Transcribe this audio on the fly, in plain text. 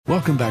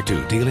Welcome back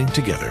to Dealing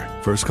Together.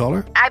 First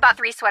caller? I bought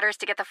 3 sweaters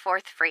to get the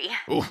 4th free.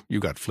 Oh, you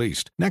got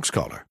fleeced. Next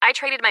caller? I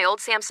traded my old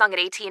Samsung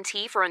at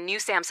AT&T for a new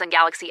Samsung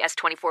Galaxy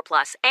S24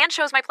 Plus and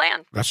chose my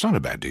plan. That's not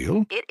a bad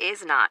deal. It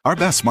is not. Our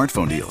best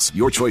smartphone deals.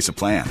 Your choice of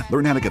plan.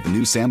 Learn how to get the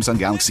new Samsung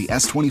Galaxy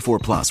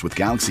S24 Plus with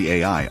Galaxy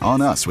AI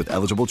on us with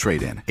eligible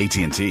trade-in.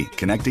 AT&T.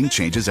 Connecting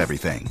changes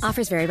everything.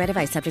 Offers vary by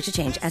device. Subject to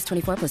change.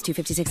 S24 plus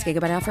 256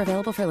 gigabyte offer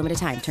available for a limited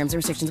time. Terms and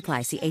restrictions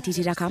apply. See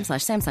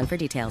att.com/Samsung for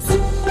details.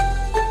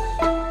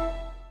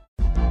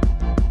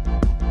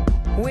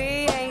 We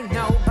ain't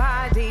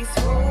nobody's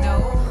fool.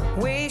 No.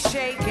 We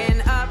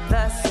shaking up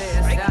the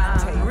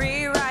system.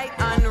 Rewrite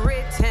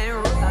unwritten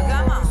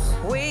rules.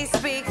 We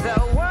speak, the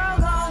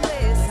world gon'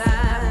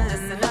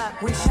 listen.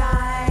 We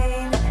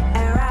shine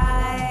and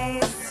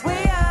rise. We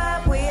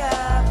up, we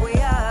up, we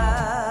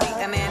up.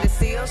 The Amanda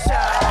Seales Show.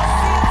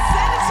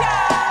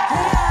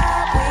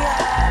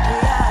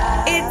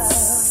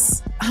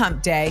 It's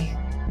hump day.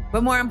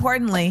 But more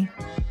importantly,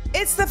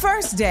 it's the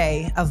first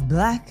day of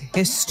Black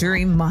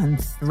History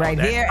Month right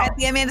here at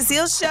the Amanda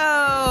Seales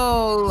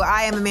Show.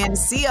 I am Amanda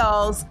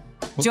Seales,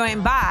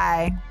 joined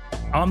by...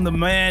 I'm the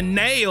man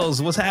Nails.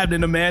 What's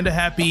happening, Amanda?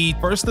 Happy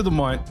first of the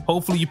month.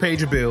 Hopefully you paid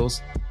your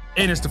bills.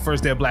 And it's the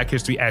first day of Black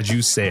History, as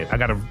you said. I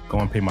got to go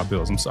and pay my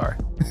bills. I'm sorry.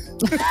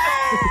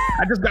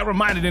 I just got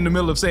reminded in the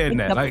middle of saying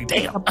that. Like,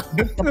 damn.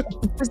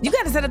 You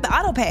got to set up the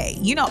auto pay.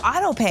 You know,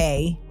 auto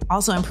pay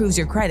also improves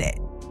your credit.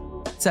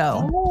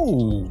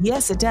 So,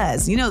 yes, it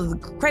does. You know,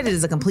 credit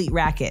is a complete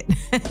racket,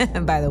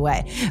 by the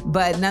way.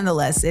 But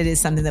nonetheless, it is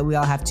something that we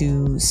all have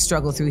to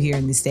struggle through here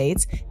in the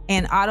States.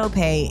 And auto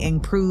pay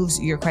improves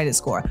your credit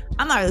score.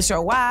 I'm not really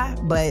sure why,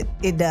 but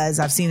it does.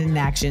 I've seen it in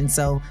action.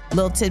 So,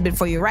 little tidbit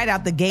for you right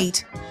out the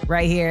gate,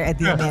 right here at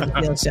the Amanda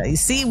Seales Show. You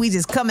see, we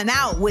just coming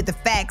out with the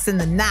facts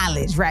and the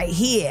knowledge right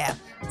here.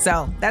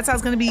 So that's how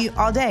it's going to be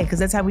all day, because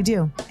that's how we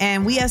do.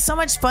 And we have so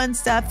much fun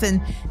stuff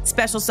and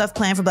special stuff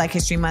planned for Black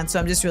History Month. So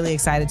I'm just really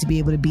excited to be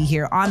able to be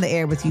here on the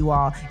air with you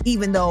all,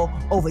 even though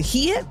over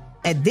here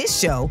at this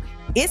show,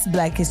 it's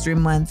Black History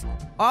Month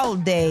all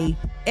day,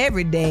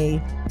 every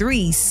day,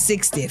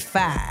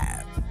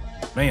 365.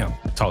 Ma'am,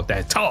 talk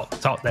that talk.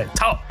 Talk that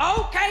talk.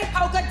 Okay,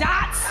 polka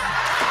dots.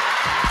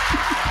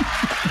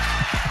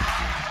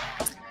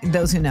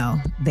 Those who know,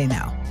 they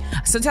know.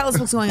 So tell us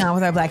what's going on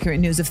with our Black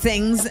Current News of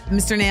Things,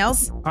 Mr.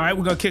 Nails. All right,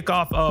 we're going to kick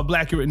off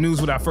Black Current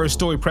News with our first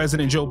story.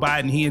 President Joe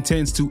Biden, he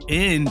intends to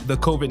end the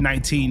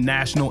COVID-19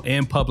 national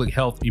and public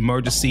health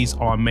emergencies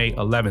on May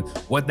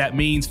 11th. What that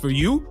means for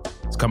you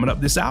is coming up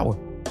this hour.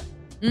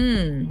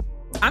 I'm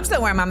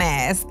still wearing my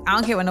mask. I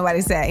don't care what nobody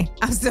say.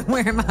 I'm still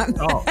wearing my mask.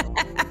 Oh.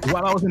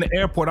 While I was in the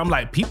airport, I'm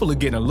like, people are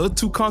getting a little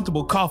too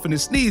comfortable coughing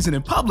and sneezing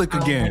in public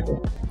again.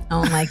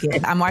 I don't like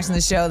it. I'm watching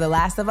the show The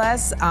Last of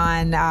Us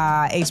on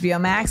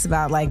HBO Max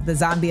about like the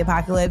zombie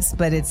apocalypse,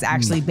 but it's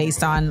actually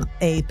based on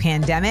a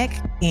pandemic.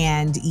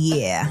 And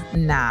yeah,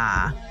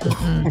 nah.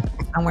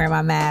 I'm wearing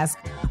my mask.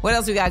 What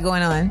else we got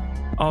going on?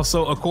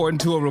 Also, according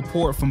to a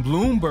report from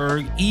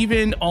Bloomberg,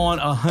 even on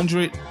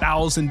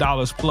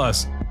 $100,000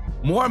 plus,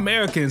 more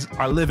Americans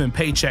are living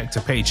paycheck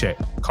to paycheck.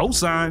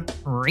 Cosign.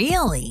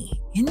 Really?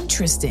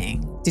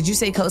 Interesting. Did you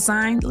say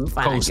cosign? Let me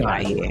find it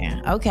right here.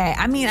 Okay.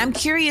 I mean, I'm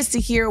curious to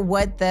hear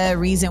what the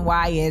reason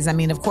why is. I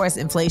mean, of course,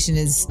 inflation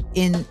is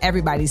in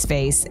everybody's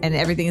face and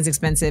everything is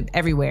expensive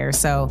everywhere.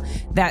 So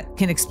that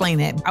can explain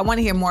it. I want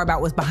to hear more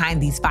about what's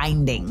behind these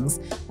findings.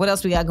 What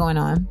else we got going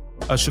on?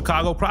 A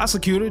Chicago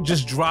prosecutor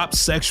just dropped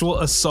sexual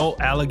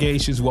assault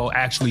allegations, well,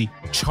 actually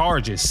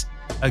charges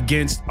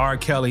against R.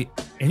 Kelly.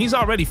 And he's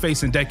already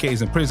facing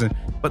decades in prison.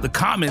 But the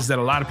comments that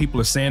a lot of people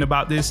are saying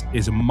about this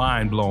is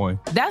mind-blowing.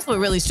 That's what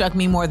really struck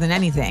me more than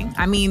anything.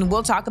 I mean,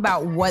 we'll talk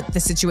about what the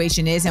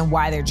situation is and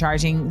why they're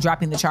dropping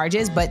the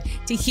charges. But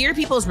to hear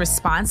people's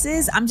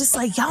responses, I'm just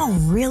like, y'all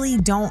really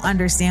don't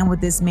understand what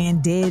this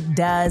man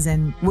does,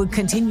 and would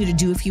continue to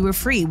do if he were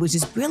free, which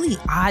is really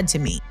odd to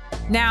me.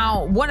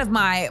 Now, one of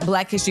my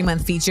Black History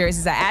Month features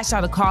is I asked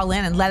y'all to call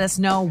in and let us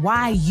know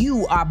why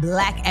you are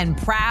black and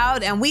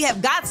proud. And we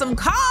have got some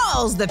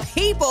calls. The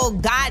people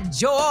got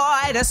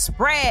joy to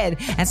spread.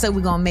 And so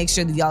we're going to make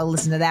sure that y'all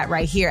listen to that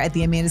right here at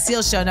the Amanda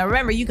Seales Show. Now,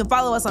 remember, you can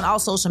follow us on all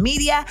social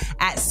media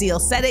at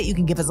Seales Said It. You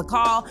can give us a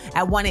call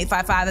at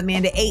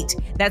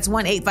 1-855-AMANDA-8. That's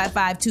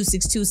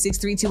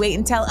 1-855-262-6328.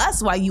 And tell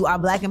us why you are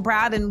black and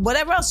proud and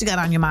whatever else you got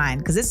on your mind.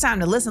 Because it's time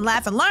to listen,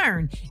 laugh, and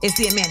learn. It's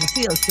the Amanda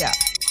Seales Show.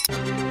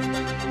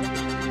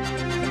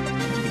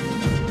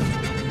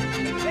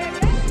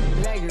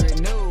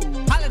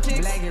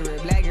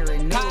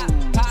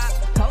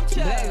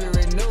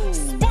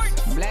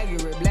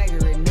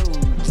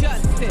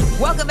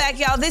 Welcome back,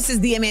 y'all. This is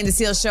the Amanda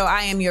Seales Show.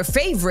 I am your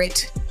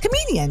favorite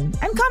comedian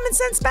and common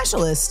sense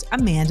specialist,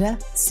 Amanda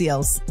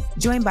Seales,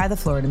 joined by the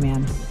Florida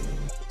man,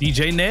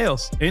 DJ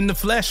Nails, in the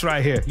flesh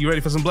right here. You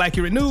ready for some Black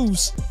Current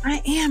News?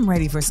 I am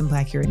ready for some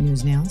Black Current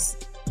News, Nails.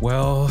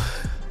 Well,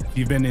 if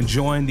you've been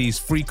enjoying these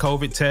free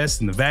COVID tests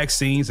and the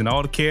vaccines and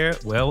all the care,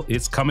 well,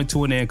 it's coming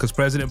to an end because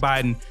President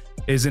Biden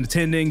is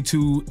intending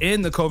to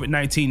end the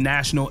COVID-19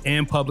 national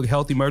and public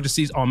health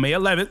emergencies on May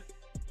 11th.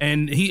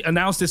 And he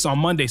announced this on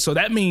Monday. So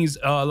that means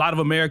a lot of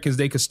Americans,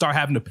 they could start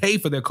having to pay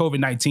for their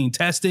COVID-19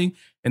 testing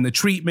and the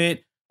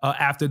treatment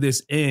after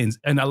this ends.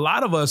 And a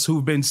lot of us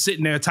who've been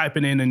sitting there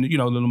typing in and,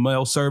 the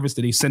mail service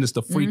that they send us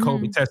the free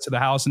COVID test to the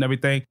house and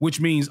everything,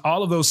 which means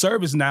all of those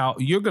services now,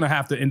 you're going to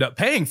have to end up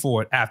paying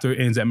for it after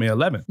it ends at May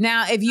 11th.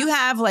 Now, if you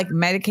have like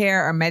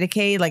Medicare or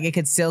Medicaid, like it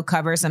could still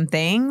cover some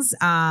things,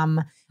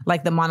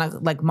 like the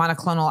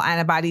monoclonal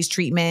antibodies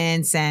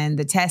treatments and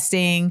the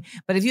testing.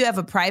 But if you have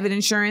a private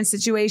insurance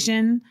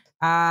situation,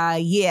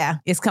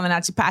 it's coming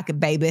out your pocket,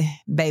 baby.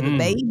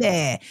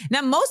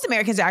 Now, most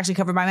Americans are actually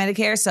covered by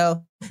Medicare.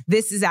 So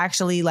this is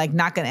actually like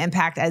not going to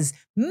impact as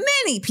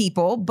many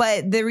people.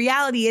 But the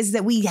reality is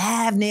that we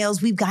have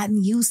nails. We've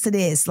gotten used to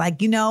this.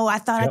 Like, I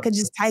thought I could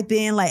just type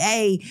in like,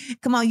 hey,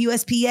 come on,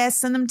 USPS,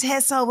 send them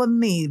tests over to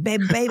me.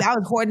 Baby. I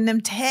was hoarding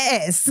them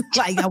tests.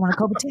 Like, I want a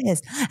COVID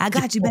test. I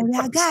got you, baby.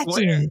 I got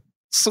you.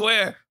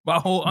 Swear, my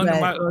whole under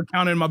my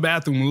counter in my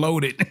bathroom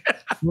loaded.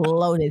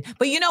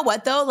 But you know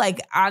what though? Like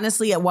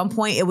honestly, at one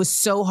point it was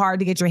so hard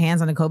to get your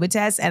hands on a COVID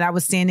test. And I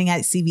was standing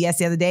at CVS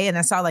the other day and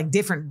I saw like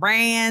different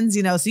brands,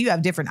 so you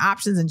have different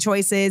options and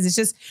choices. It's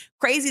just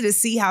crazy to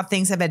see how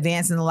things have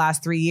advanced in the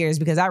last 3 years,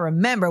 because I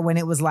remember when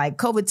it was like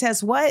COVID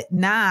test, what?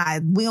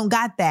 Nah, we don't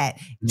got that.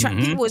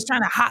 People was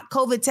trying to hot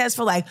COVID test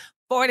for like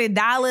 $40.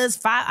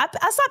 I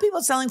saw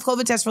people selling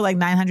COVID tests for like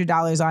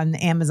 $900 on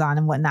Amazon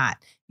and whatnot,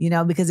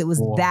 because it was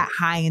that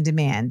high in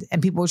demand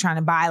and people were trying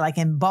to buy like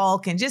in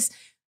bulk and just,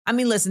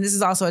 listen, this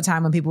is also a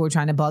time when people were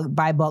trying to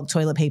buy bulk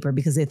toilet paper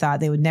because they thought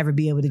they would never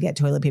be able to get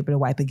toilet paper to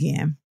wipe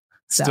again.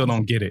 So, still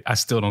don't get it. I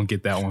still don't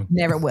get that one.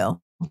 Never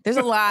will. There's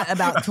a lot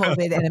about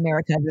COVID in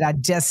America that I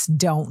just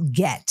don't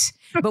get.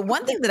 But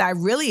one thing that I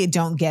really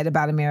don't get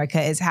about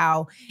America is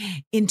how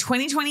in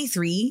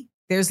 2023,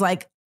 there's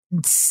like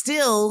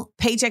still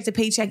paycheck to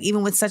paycheck,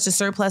 even with such a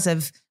surplus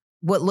of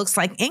what looks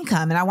like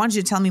income. And I want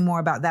you to tell me more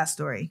about that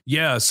story.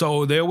 Yeah.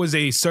 So there was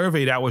a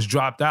survey that was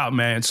dropped out,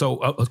 man. So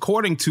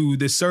according to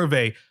this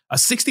survey,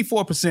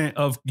 64%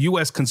 of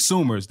U.S.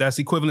 consumers, that's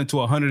equivalent to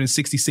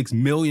 166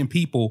 million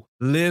people,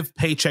 live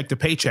paycheck to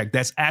paycheck.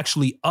 That's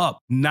actually up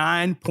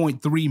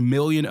 9.3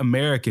 million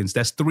Americans.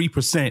 That's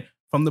 3%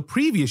 from the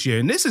previous year.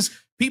 And this is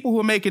people who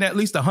are making at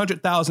least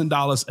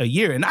 $100,000 a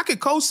year. And I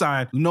could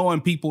co-sign knowing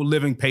people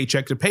living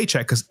paycheck to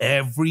paycheck, because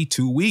every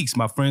 2 weeks,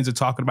 my friends are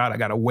talking about, I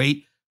got to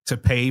wait to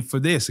pay for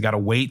this. I got to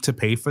wait to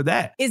pay for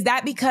that. Is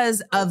that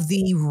because of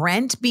the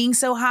rent being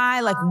so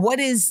high? Like what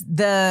is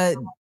the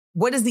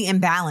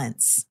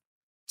imbalance?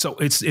 So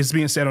it's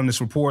being said on this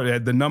report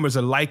that the numbers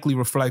are likely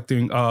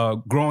reflecting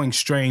growing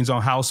strains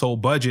on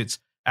household budgets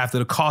after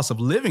the cost of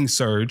living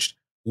surged.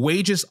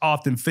 Wages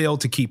often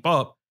failed to keep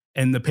up,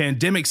 and the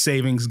pandemic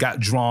savings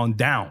got drawn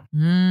down.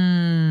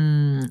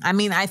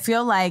 I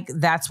feel like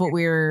that's what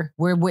we're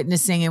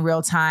witnessing in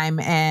real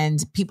time, and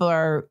people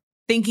are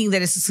thinking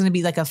that it's just going to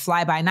be like a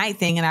fly-by-night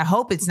thing, and I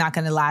hope it's not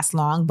going to last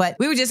long. But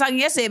we were just talking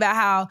yesterday about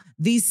how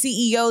these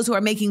CEOs who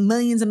are making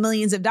millions and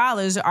millions of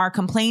dollars are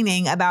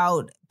complaining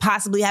about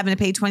possibly having to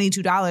pay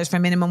 $22 for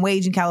minimum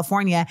wage in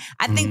California.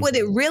 I think what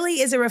it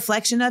really is a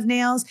reflection of,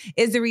 Nails,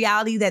 is the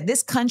reality that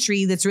this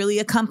country, that's really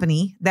a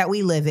company that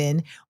we live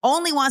in,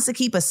 only wants to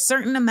keep a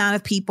certain amount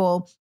of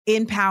people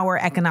in power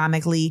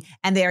economically,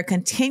 and they are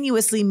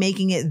continuously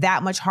making it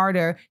that much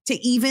harder to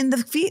even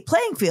the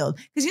playing field.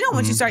 Because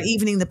once you start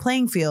evening the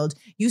playing field,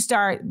 you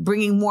start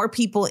bringing more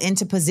people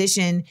into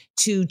position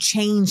to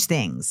change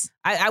things.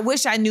 I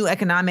wish I knew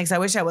economics. I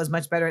wish I was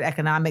much better at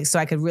economics so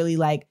I could really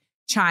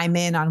chime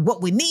in on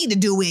what we need to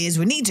do is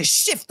we need to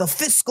shift the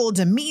fiscal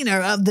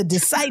demeanor of the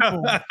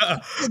disciple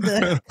to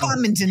the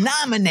common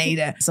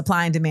denominator.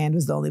 Supply and demand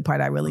was the only part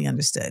I really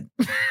understood.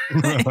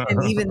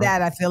 And even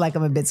that, I feel like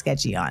I'm a bit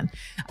sketchy on.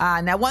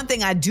 Now, one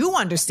thing I do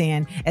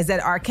understand is that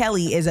R.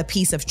 Kelly is a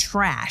piece of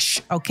trash,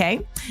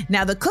 okay?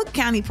 Now, the Cook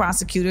County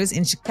prosecutors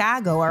in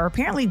Chicago are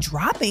apparently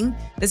dropping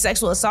the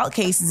sexual assault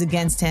cases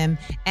against him.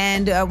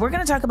 And we're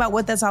going to talk about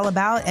what that's all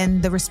about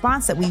and the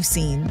response that we've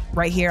seen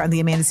right here on The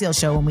Amanda Seales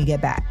Show when we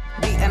get back.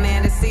 The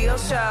Amanda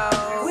Seales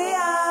Show. We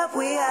up.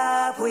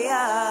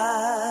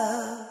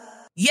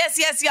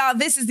 Yes, y'all.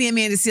 This is The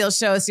Amanda Seales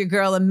Show. It's your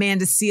girl,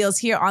 Amanda Seales,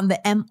 here on the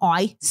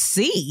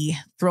MIC.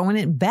 Throwing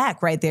it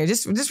back right there.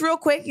 Just real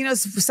quick,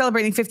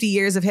 celebrating 50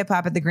 years of hip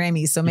hop at the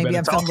Grammys. So maybe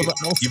I'm feeling a little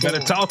old school.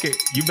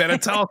 You better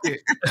talk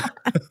it.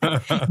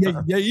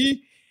 Yeah.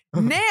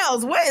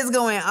 Nails, what is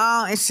going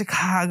on in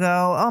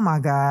Chicago? Oh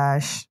my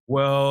gosh.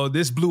 Well,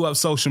 this blew up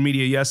social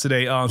media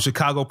yesterday.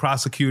 Chicago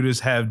prosecutors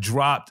have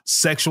dropped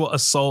sexual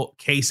assault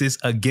cases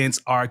against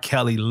R.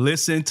 Kelly.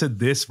 Listen to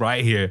this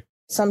right here.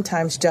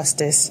 Sometimes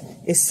justice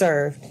is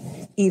served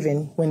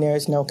even when there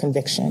is no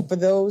conviction. For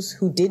those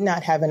who did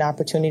not have an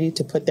opportunity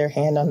to put their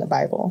hand on the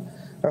Bible,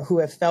 or who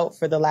have felt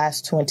for the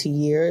last 20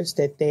 years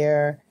that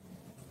their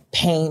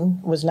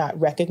pain was not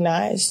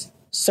recognized,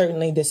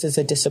 certainly this is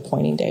a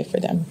disappointing day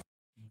for them.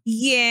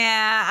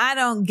 Yeah, I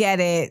don't get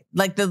it.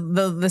 Like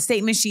the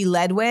statement she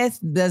led with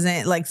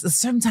doesn't,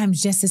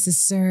 sometimes justice is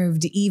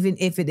served even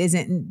if it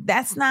isn't.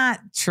 That's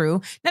not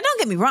true. Now, don't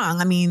get me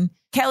wrong.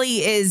 Kelly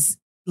is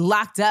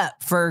locked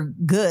up for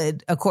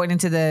good, according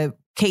to the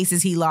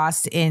cases he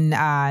lost in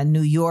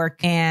New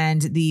York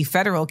and the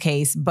federal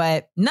case.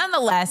 But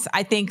nonetheless,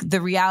 I think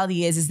the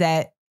reality is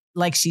that,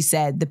 like she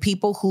said, the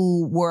people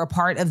who were a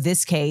part of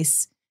this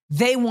case,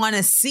 they want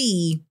to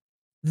see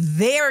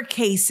their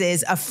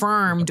cases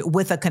affirmed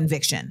with a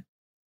conviction.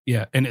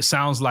 Yeah. And it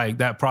sounds like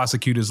that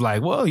prosecutor's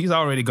like, well, he's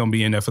already going to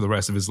be in there for the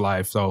rest of his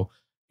life. So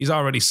he's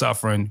already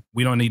suffering.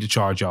 We don't need to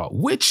charge y'all,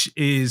 which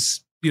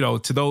is,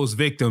 to those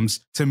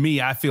victims, to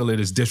me, I feel it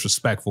is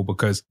disrespectful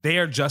because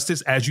their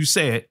justice, as you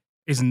said,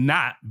 is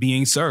not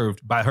being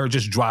served by her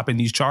just dropping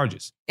these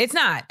charges. It's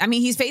not. I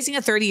mean, he's facing a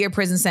 30-year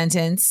prison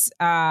sentence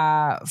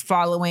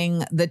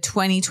following the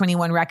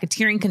 2021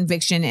 racketeering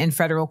conviction in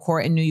federal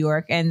court in New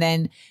York. And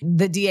then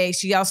the DA,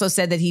 she also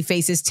said that he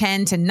faces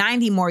 10 to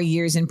 90 more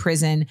years in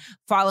prison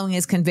following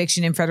his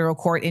conviction in federal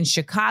court in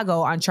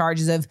Chicago on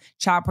charges of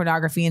child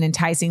pornography and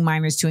enticing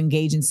minors to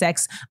engage in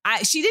sex.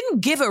 She didn't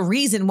give a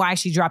reason why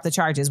she dropped the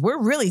charges.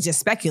 We're really just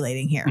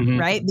speculating here,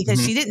 right?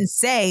 Because she didn't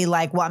say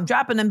like, well, I'm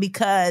dropping them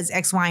because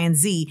X, Y, and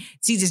Z.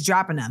 She's just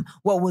dropping them.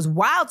 What was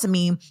wild to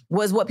me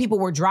was what people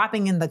were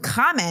dropping in the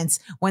comments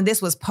when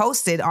this was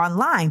posted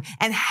online,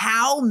 and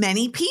how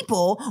many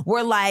people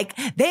were like,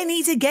 they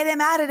need to get him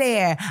out of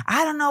there.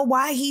 I don't know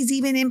why he's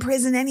even in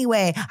prison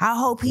anyway. I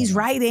hope he's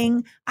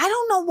writing. I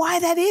don't know why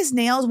that is,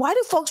 Nails. Why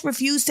do folks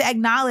refuse to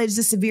acknowledge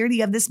the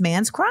severity of this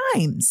man's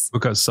crimes?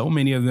 Because so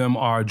many of them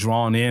are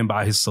drawn in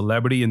by his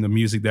celebrity and the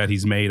music that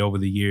he's made over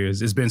the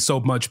years. It's been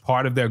so much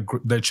part of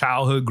their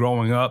childhood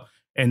growing up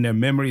and their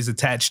memories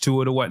attached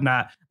to it or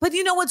whatnot. But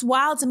you know what's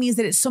wild to me is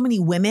that it's so many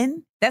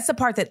women. That's the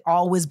part that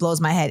always blows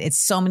my head. It's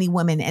so many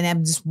women. And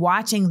I'm just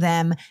watching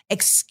them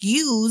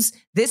excuse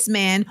this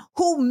man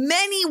who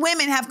many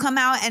women have come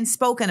out and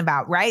spoken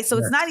about, right? So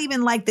it's not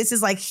even like this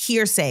is like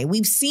hearsay.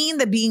 We've seen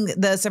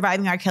the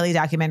Surviving R. Kelly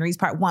documentaries,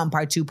 part 1,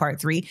 part 2,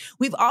 part 3.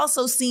 We've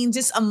also seen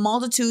just a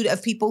multitude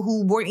of people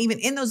who weren't even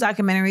in those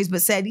documentaries,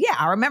 but said, yeah,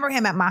 I remember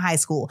him at my high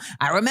school.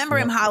 I remember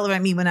him hollering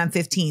at me when I'm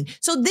 15.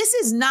 So this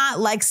is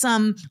not like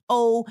some,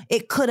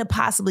 it could have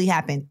possibly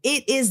happened.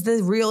 It is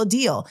the real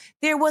deal.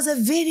 There was a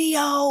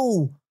video.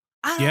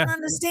 I don't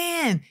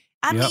understand.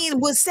 I mean,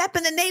 was Step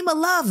in the Name of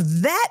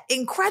Love that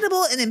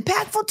incredible and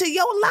impactful to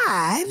your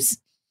lives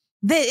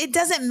that it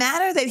doesn't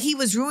matter that he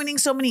was ruining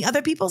so many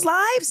other people's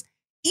lives?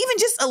 Even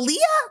just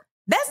Aaliyah?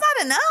 That's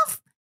not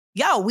enough.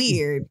 Y'all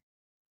weird.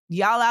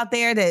 Y'all out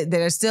there that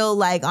are still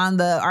like on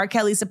the R.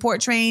 Kelly support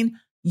train,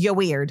 you're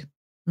weird.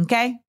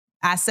 Okay?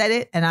 I said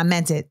it and I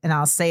meant it, and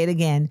I'll say it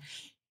again.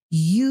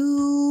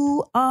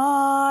 You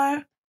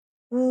are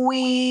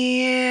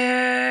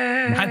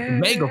weird. Not the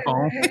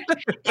megaphone.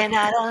 And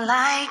I don't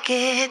like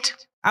it.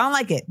 I don't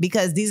like it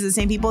because these are the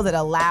same people that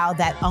allow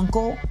that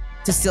uncle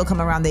to still come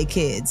around their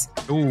kids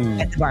at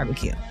the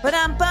barbecue. But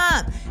I'm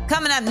pumped.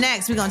 Coming up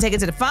next, we're going to take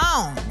it to the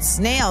phones.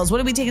 Nails, what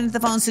are we taking to the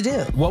phones to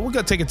do? Well, we're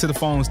going to take it to the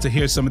phones to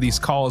hear some of these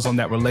calls on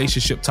that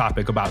relationship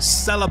topic about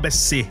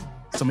celibacy.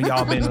 Some of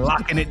y'all been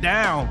locking it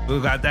down. We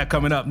got that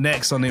coming up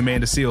next on the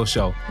Amanda Seales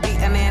Show.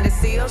 The Amanda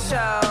Seales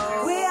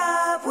Show. We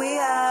up, we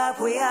up,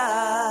 we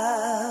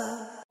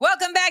up.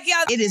 Welcome back,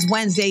 y'all. It is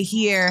Wednesday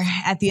here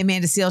at the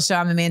Amanda Seales Show.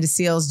 I'm Amanda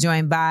Seales,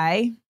 joined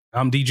by...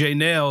 I'm DJ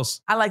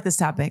Nails. I like this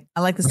topic.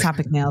 I like this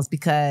topic, Nails,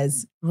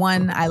 because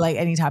 1, I like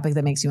any topic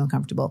that makes you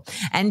uncomfortable.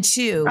 And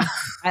 2,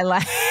 I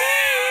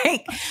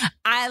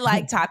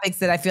like topics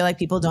that I feel like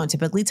people don't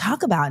typically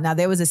talk about. Now,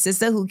 there was a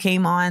sister who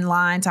came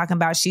online talking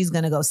about she's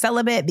going to go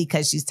celibate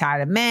because she's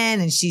tired of men.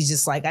 And she's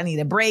just like, I need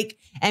a break.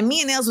 And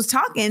me and Nails was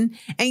talking.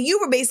 And you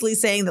were basically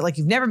saying that like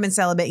you've never been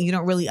celibate and you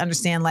don't really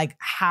understand like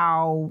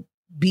how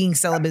being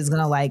celibate is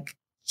going to like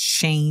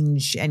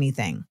change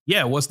anything.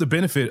 Yeah. What's the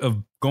benefit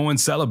of going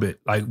celibate?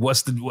 Like why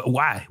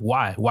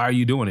are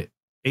you doing it?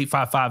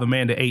 855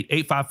 Amanda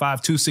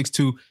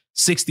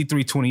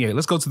 855-262-6328.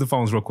 Let's go to the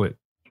phones real quick.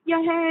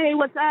 Yeah, hey,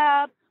 what's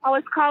up? I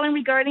was calling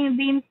regarding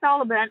being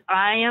celibate.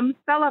 I am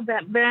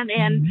celibate, Ben,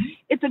 and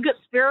it's a good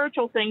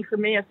spiritual thing for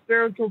me, a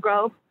spiritual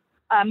growth,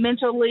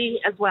 mentally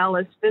as well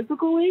as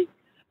physically.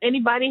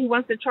 Anybody who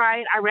wants to try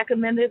it, I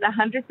recommend it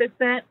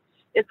 100%.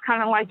 It's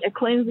kind of like a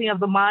cleansing of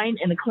the mind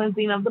and a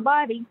cleansing of the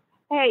body.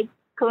 Hey,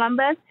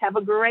 Columbus, have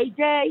a great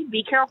day.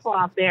 Be careful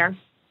out there.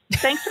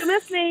 Thanks for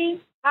listening.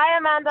 Hi,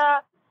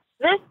 Amanda.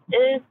 This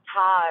is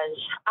Taj.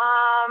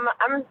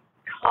 I'm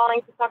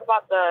calling to talk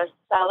about the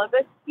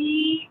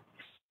celibacy.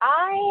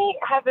 I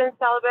have been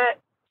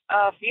celibate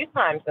a few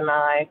times in my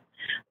life.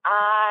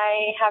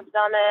 I have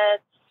done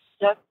it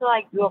just to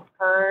like do a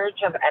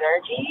purge of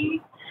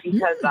energy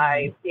because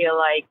I feel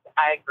like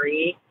I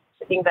agree.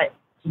 I think that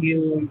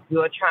you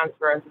do a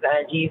transference of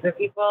energies with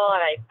people,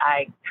 and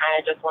I kind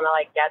of just want to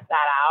like get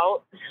that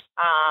out.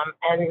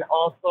 And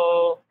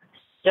also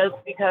just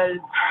because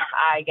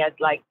I get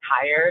like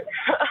tired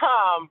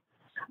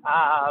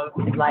of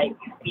like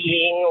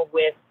being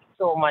with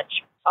so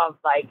much of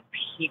like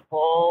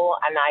people,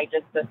 and I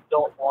just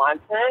don't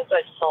want it. I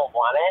just don't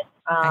want it.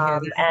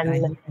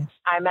 And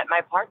I met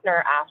my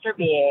partner after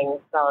being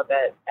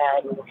celibate,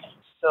 and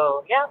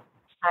so yeah,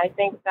 I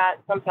think that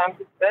sometimes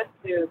it's good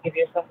to give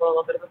yourself a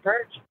little bit of a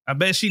purge. I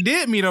bet she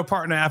did meet her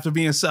partner after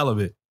being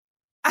celibate.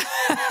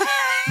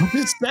 I'm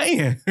just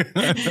saying.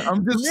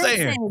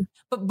 Saying.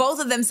 But both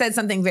of them said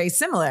something very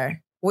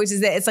similar, which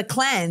is that it's a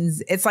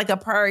cleanse. It's like a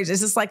purge.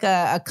 It's just like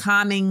a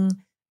calming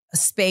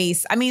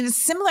space. I mean, it's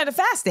similar to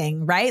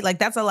fasting, right? Like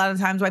that's a lot of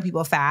times why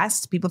people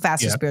fast. People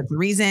fast for spiritual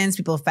reasons.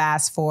 People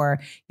fast for,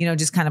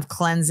 just kind of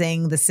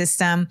cleansing the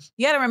system.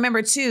 You got to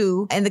remember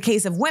too, in the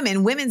case of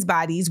women, women's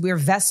bodies, we're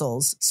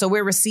vessels. So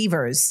we're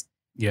receivers.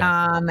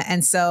 Yeah.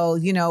 And so,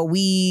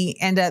 we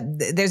end up,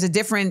 there's a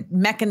different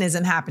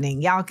mechanism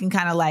happening. Y'all can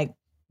kind of like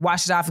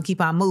wash it off and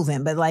keep on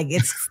moving, but like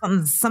it's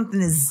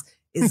something is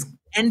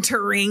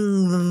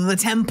entering the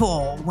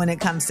temple when it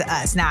comes to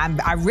us. Now,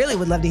 I really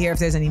would love to hear if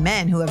there's any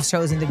men who have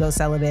chosen to go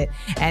celibate.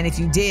 And if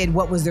you did,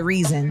 what was the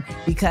reason?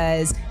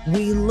 Because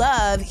we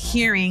love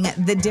hearing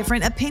the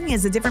different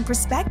opinions, the different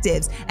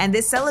perspectives. And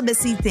this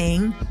celibacy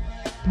thing,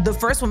 the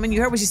first woman,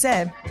 you heard what she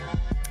said.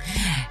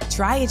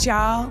 Try it,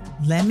 y'all.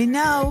 Let me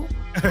know.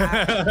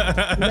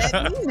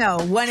 Let me know.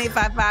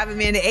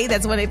 1-855-AMANDA-8.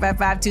 That's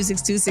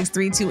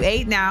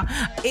 1-855-262-6328. Now,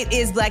 it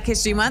is Black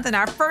History Month, and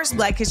our first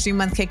Black History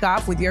Month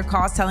kickoff with your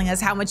calls telling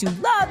us how much you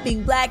love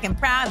being Black and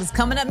proud is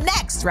coming up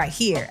next right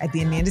here at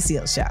The Amanda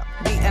Seales Show.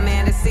 The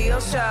Amanda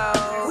Seales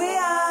Show. We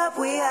up,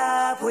 we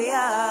up, we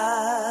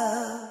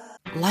up.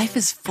 Life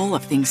is full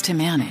of things to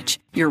manage.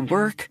 Your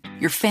work,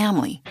 your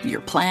family,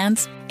 your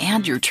plans,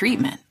 and your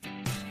treatment.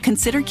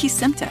 Consider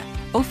Kesimpta,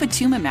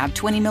 ofatumumab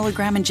 20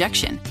 milligram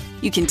injection.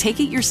 You can take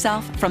it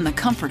yourself from the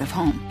comfort of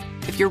home.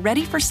 If you're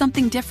ready for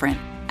something different,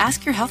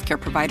 ask your healthcare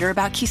provider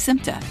about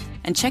Kesimpta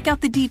and check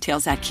out the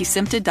details at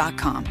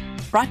kesimpta.com.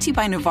 Brought to you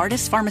by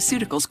Novartis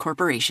Pharmaceuticals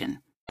Corporation.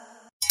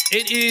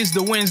 It is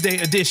the Wednesday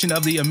edition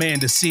of the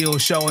Amanda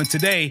Seales Show, and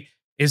today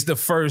is the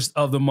first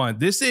of the month.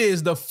 This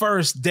is the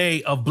first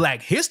day of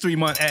Black History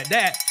Month at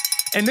that.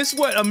 And this is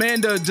what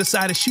Amanda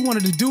decided she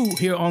wanted to do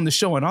here on the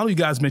show. And all you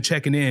guys have been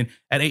checking in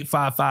at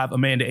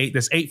 855-AMANDA-8.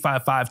 That's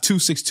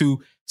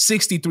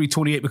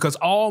 855-262-6328. Because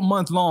all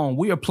month long,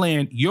 we are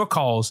playing your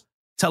calls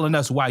telling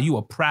us why you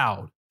are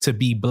proud to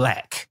be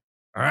Black.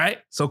 All right?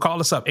 So call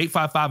us up,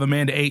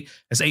 855-AMANDA-8.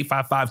 That's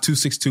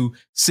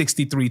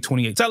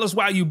 855-262-6328. Tell us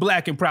why you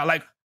Black and proud.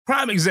 Like,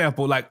 prime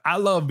example, like, I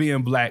love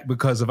being Black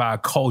because of our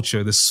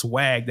culture, the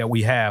swag that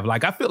we have.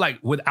 Like, I feel like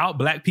without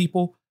Black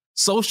people,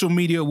 social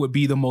media would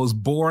be the most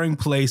boring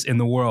place in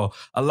the world.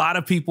 A lot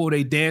of people,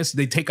 they dance,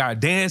 they take our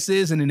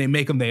dances and then they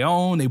make them their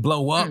own. They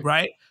blow up,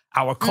 right?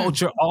 Our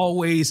culture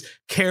always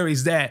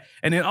carries that.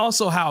 And then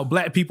also how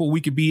Black people, we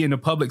could be in a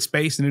public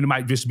space and it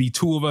might just be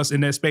two of us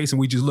in that space and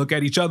we just look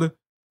at each other.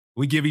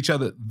 We give each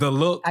other the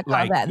look. I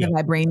call that the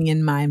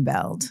vibranian mind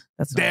meld.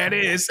 That's what that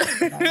is.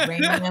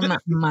 Vibranian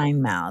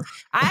mind meld.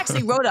 I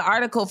actually wrote an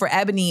article for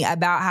Ebony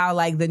about how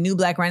like the new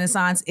Black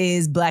Renaissance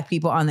is Black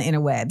people on the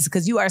interwebs.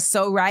 Because you are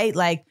so right.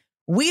 Like,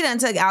 we done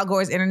took Al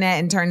Gore's internet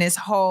and turned this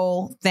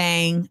whole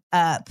thing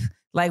up.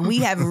 Like, we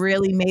have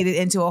really made it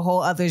into a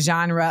whole other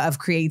genre of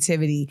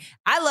creativity.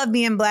 I love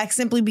being Black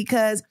simply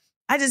because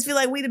I just feel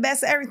like we the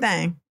best at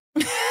everything.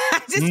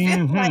 I just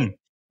feel like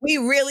we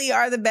really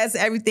are the best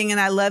at everything. And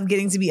I love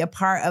getting to be a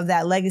part of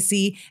that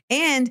legacy.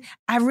 And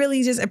I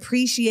really just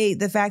appreciate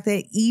the fact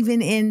that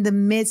even in the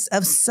midst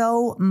of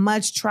so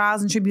much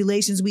trials and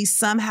tribulations, we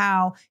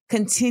somehow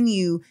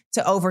continue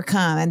to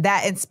overcome. And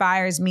that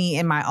inspires me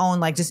in my own,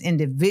 like, just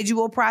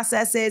individual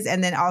processes.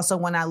 And then also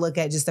when I look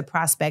at just the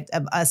prospect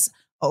of us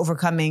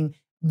overcoming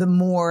the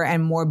more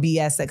and more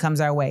BS that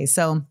comes our way.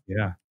 So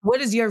what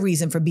is your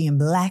reason for being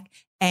Black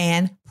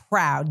and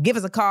proud? Give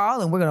us a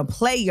call and we're going to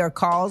play your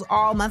calls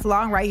all month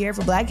long right here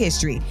for Black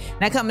History.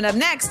 Now, coming up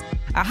next,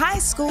 a high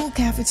school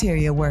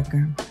cafeteria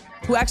worker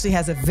who actually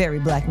has a very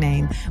Black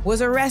name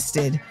was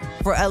arrested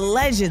for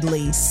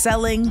allegedly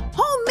selling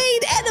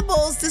homemade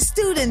edibles to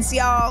students,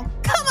 y'all.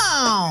 Come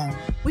on.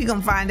 We're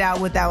going to find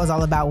out what that was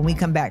all about when we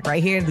come back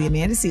right here to The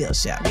Amanda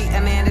Seales Show. The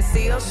Amanda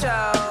Seales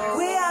Show.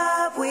 We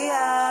up, we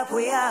up,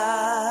 we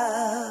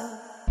up.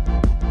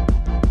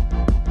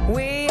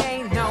 We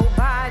ain't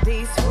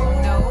nobody's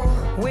fool. No.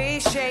 We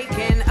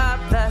shaking up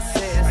the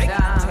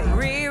system.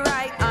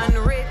 Rewrite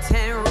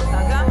unwritten rules.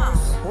 Come on.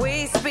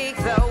 We speak,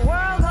 the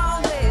world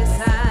gon'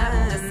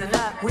 listen. Listen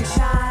up. We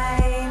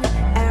shine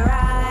and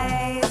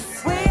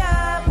rise. We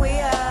up, we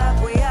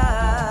up, we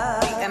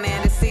up. The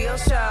Amanda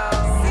Seales Show.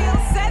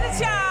 Seales said it,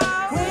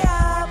 y'all. We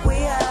up,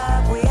 we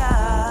up, we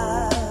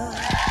up.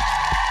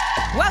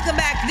 Welcome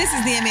back. This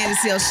is the Amanda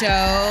Seales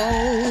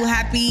Show.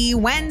 Happy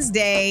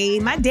Wednesday.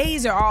 My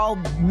days are all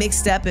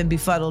mixed up and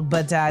befuddled,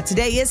 but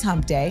today is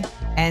hump day,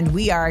 and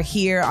we are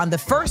here on the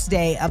first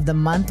day of the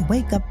month.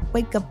 Wake up,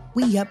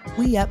 we up,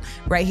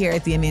 right here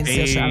at the Amanda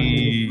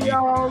Seales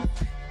Show.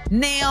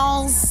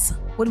 Nails.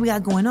 What do we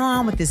got going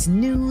on with this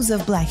news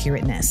of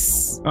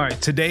Blackureness? All right,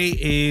 today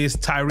is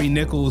Tyree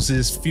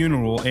Nichols'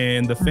 funeral,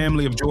 and the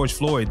family of George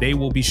Floyd, they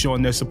will be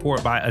showing their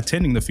support by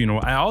attending the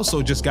funeral. I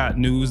also just got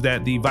news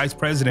that the Vice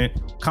President,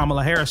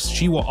 Kamala Harris,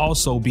 she will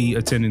also be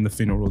attending the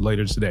funeral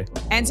later today.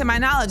 And to my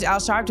knowledge, Al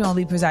Sharpton will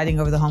be presiding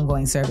over the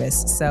homegoing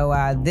service.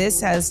 So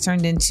this has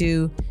turned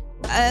into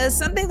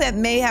something that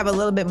may have a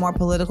little bit more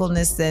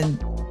politicalness than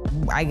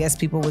I guess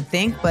people would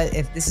think. But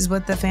if this is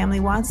what the family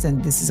wants,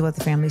 then this is what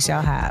the family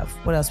shall have.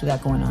 What else we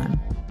got going on?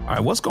 All right,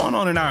 what's going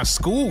on in our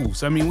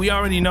schools? I mean, we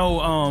already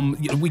know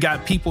we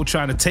got people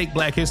trying to take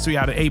Black history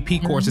out of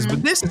AP courses,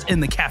 but this is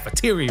in the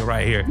cafeteria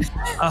right here.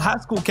 A high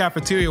school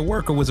cafeteria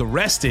worker was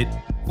arrested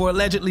for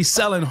allegedly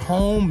selling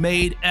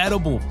homemade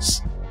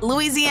edibles.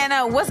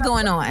 Louisiana, what's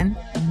going on?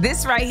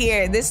 This right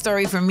here, this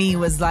story for me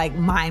was like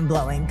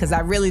mind-blowing because I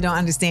really don't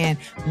understand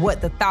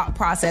what the thought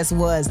process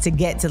was to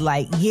get to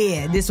like,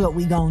 yeah, this is what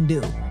we gonna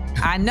do.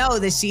 I know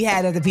that she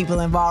had other people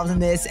involved in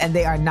this and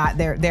they're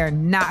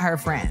not her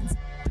friends.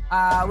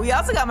 We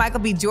also got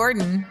Michael B.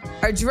 Jordan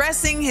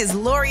addressing his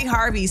Lori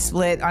Harvey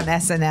split on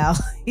SNL.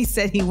 He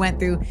said he went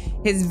through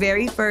his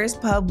very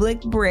first public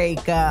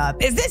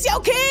breakup. Is this your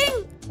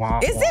king?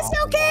 Is this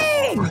your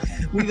king?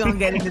 We're going to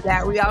get into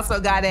that. We also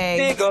got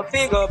a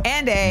figure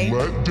and a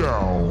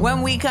letdown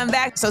when we come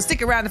back. So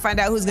stick around to find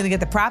out who's going to get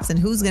the props and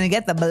who's going to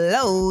get the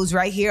blows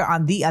right here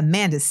on The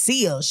Amanda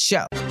Seales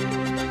Show.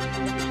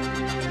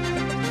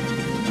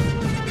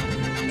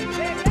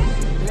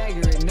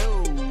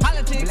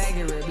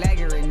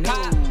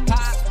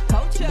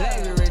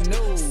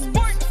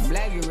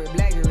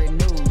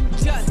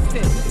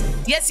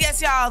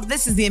 Yes, y'all.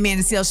 This is The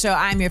Amanda Seales Show.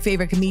 I'm your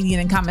favorite comedian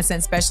and common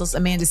sense specialist,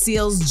 Amanda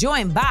Seales,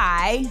 joined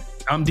by...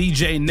 I'm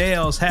DJ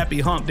Nails. Happy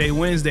Hump Day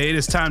Wednesday. It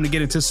is time to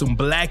get into some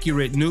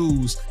Blackurate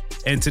news.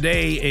 And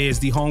today is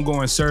the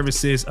homegoing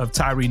services of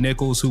Tyre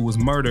Nichols, who was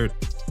murdered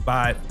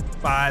by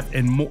five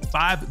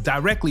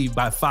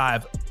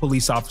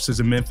police officers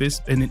in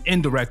Memphis, and then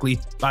indirectly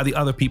by the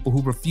other people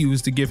who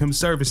refused to give him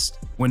service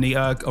when they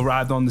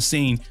arrived on the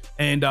scene.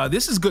 And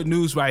this is good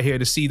news right here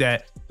to see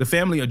that the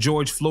family of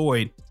George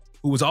Floyd,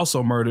 who was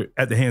also murdered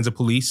at the hands of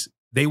police,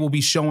 they will be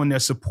showing their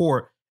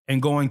support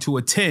and going to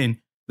attend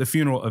the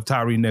funeral of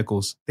Tyre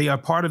Nichols. They are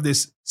part of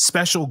this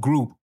special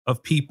group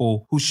of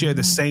people who share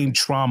the same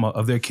trauma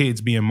of their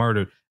kids being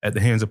murdered at the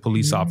hands of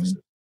police officers.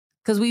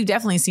 Because we've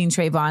definitely seen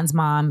Trayvon's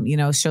mom,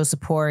 show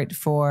support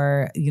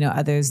for,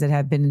 others that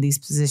have been in these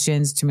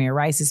positions, Tamir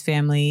Rice's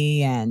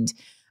family and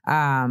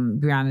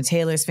Breonna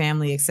Taylor's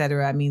family, et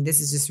cetera. I mean, this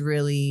is just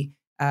really...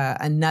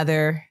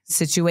 another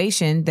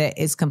situation that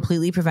is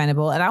completely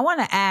preventable. And I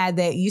want to add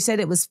that you said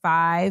it was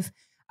 5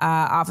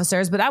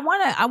 officers, but I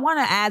want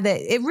to add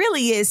that it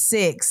really is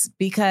 6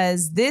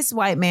 because this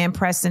white man,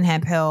 Preston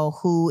Hemphill,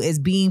 who is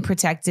being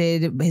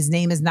protected, his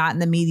name is not in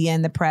the media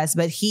and the press,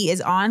 but he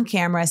is on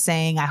camera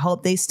saying, I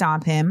hope they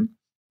stomp him.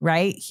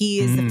 Right?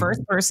 He is the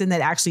first person that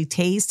actually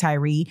tased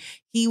Tyre.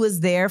 He was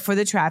there for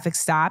the traffic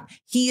stop.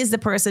 He is the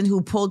person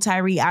who pulled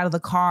Tyre out of the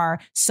car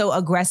so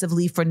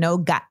aggressively for no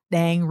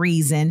goddamn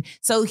reason.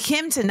 So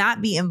him to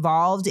not be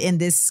involved in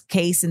this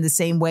case in the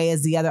same way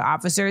as the other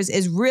officers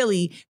is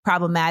really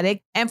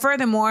problematic. And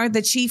furthermore,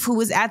 the chief who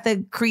was at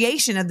the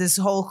creation of this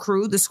whole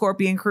crew, the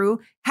Scorpion crew,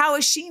 how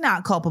is she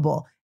not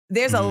culpable?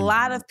 There's a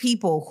lot of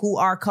people who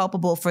are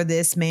culpable for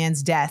this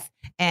man's death.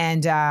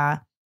 And,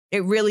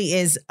 it really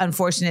is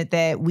unfortunate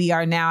that we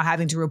are now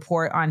having to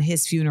report on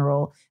his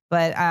funeral,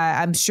 but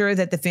I'm sure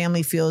that the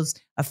family feels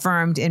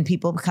affirmed in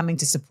people coming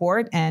to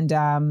support and,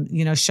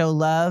 show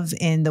love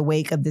in the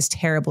wake of this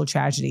terrible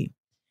tragedy.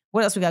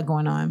 What else we got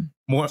going on?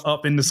 More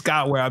up in the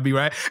sky where I'll be,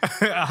 right?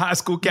 A high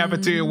school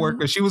cafeteria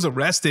worker. She was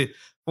arrested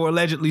for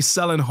allegedly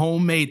selling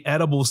homemade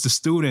edibles to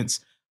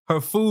students. Her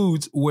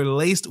foods were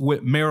laced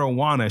with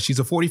marijuana. She's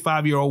a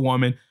 45-year-old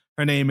woman.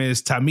 Her name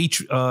is I'm going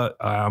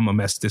to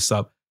mess this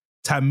up.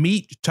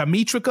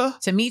 Tametrika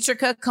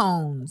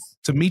Combs.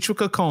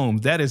 Tametrika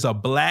Combs. That is a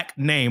Black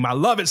name. I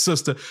love it,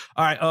 sister.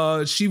 All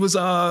right. She was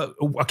a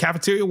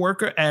cafeteria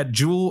worker at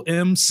Jewel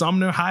M.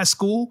 Sumner High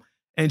School,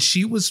 and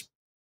she was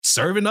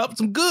serving up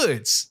some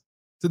goods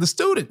to the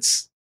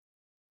students.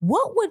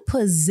 What would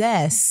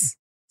possess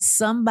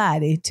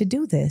somebody to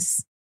do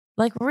this?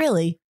 Like,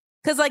 really?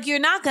 Because, you're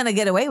not going to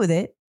get away with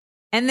it.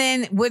 And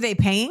then, were they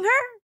paying her?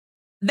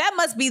 That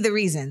must be the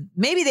reason.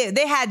 Maybe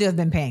they had to have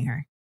been paying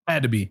her.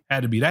 Had to be.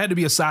 That had to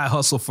be a side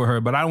hustle for her,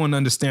 but I don't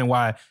understand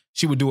why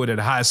she would do it at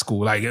high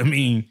school. You're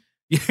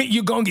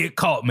going to get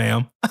caught,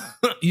 ma'am.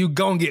 You're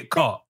going to get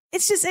caught.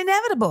 It's just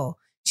inevitable.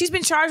 She's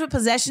been charged with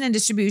possession and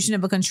distribution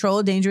of a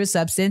controlled dangerous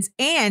substance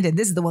and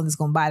this is the one that's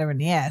going to bite her in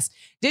the ass,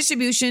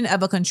 distribution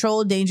of a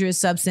controlled dangerous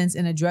substance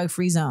in a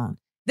drug-free zone.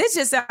 This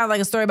just sounds like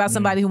a story about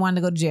somebody who wanted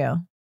to go to jail.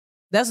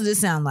 That's what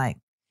this sounds like.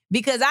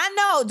 Because I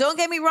know, don't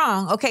get me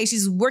wrong. Okay,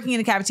 she's working in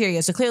a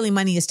cafeteria, so clearly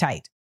money is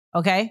tight.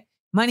 Okay?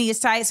 Money is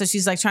tight, so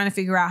she's trying to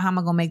figure out how am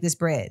I going to make this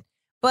bread.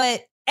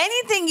 But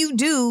anything you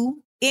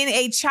do in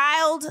a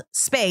child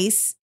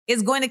space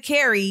is going to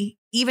carry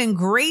even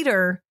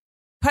greater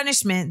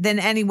punishment than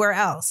anywhere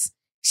else.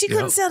 She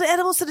couldn't sell the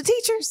edibles to the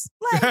teachers.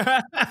 You know what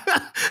I'm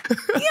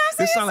saying?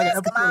 This sounds like an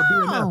episode of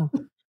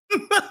BMF.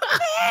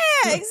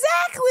 Yeah,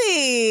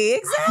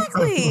 exactly.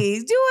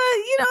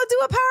 Do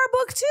a power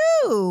book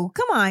too.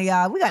 Come on,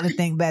 y'all. We got to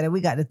think better.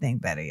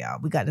 Y'all.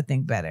 We got to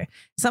think better.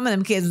 Some of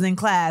them kids was in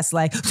class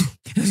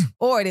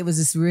Or it was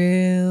just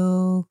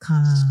real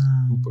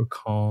calm. Super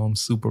calm,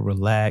 super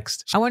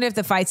relaxed. I wonder if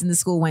the fights in the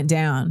school went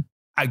down.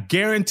 I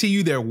guarantee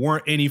you there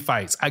weren't any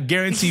fights. I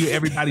guarantee you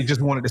everybody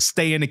just wanted to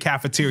stay in the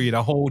cafeteria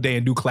the whole day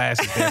and do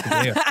classes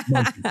there.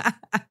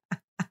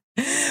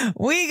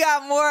 We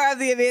got more of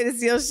the Amanda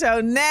Seales Show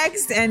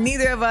next, and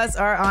neither of us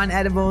are on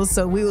edibles,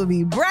 so we will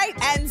be bright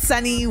and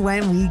sunny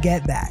when we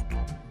get back.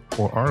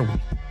 Or are we?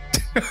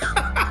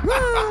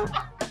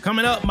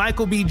 Coming up,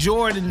 Michael B.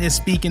 Jordan is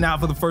speaking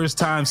out for the first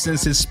time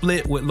since his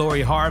split with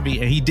Lori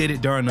Harvey, and he did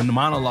it during the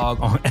monologue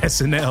on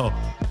SNL.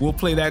 We'll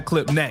play that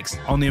clip next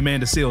on the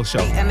Amanda Seales Show.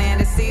 The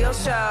Amanda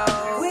Seales Show.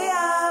 We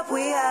up,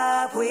 we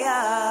up, we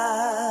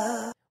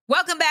up.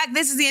 Welcome back.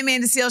 This is the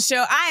Amanda Seales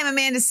Show. I am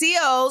Amanda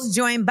Seales,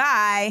 joined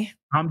by...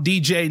 I'm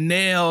DJ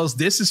Nails.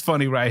 This is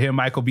funny right here,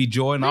 Michael B.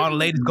 Jordan. All the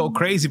ladies go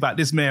crazy about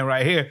this man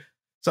right here.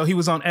 So he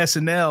was on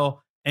SNL,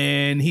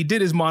 and he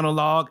did his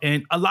monologue,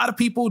 and a lot of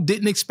people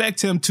didn't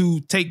expect him to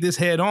take this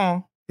head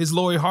on. His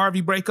Lori Harvey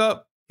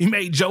breakup, he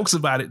made jokes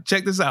about it.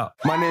 Check this out.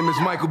 My name is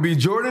Michael B.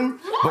 Jordan,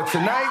 but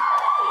tonight,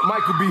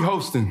 Michael B.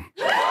 hosting.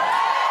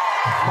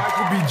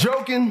 Michael B.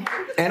 joking,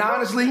 and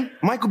honestly,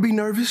 Michael B.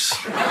 nervous.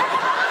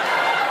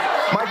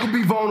 Michael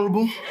B.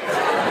 vulnerable.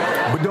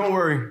 But don't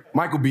worry,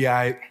 Michael B. all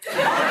right.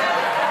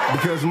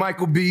 Because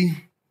Michael B.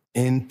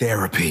 in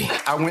therapy.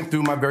 I went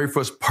through my very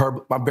first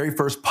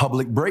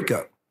public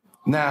breakup.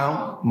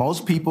 Now,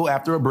 most people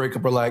after a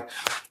breakup are like,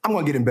 I'm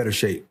gonna get in better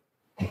shape.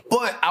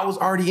 But I was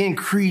already in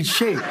Creed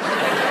shape.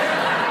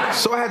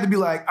 So I had to be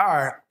like, all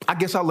right, I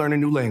guess I'll learn a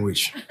new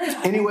language.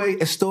 Anyway,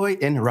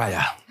 estoy en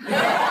raya.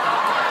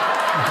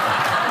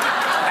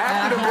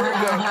 After the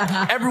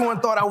breakup,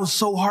 everyone thought I was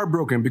so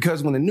heartbroken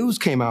because when the news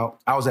came out,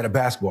 I was at a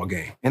basketball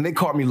game and they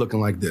caught me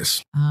looking like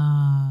this.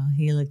 Oh,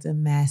 he looked a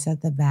mess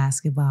at the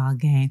basketball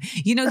game.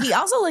 You know, he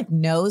also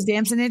knows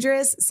Damson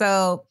Idris.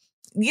 So,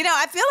 you know,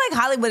 I feel like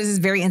Hollywood is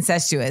very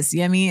incestuous. You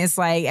know what I mean? It's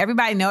like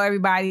everybody know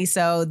everybody.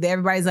 So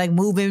everybody's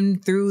moving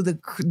through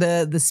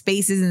the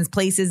spaces and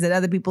places that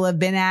other people have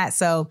been at.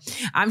 So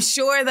I'm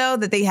sure, though,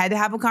 that they had to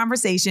have a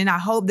conversation. I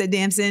hope that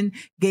Damson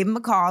gave him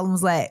a call and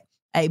was like,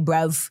 hey,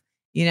 bruv,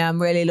 you know,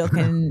 I'm really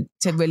looking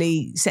to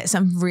really set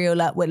something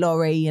real up with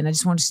Lori. And I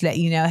just wanted to let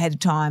you know ahead of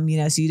time, you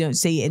know, so you don't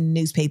see it in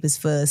newspapers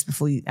first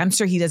before you. I'm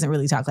sure he doesn't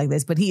really talk like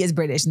this, but he is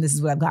British. And this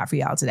is what I've got for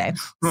y'all today.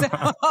 So,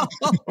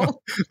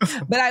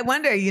 but I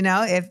wonder, you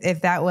know,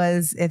 if that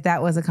was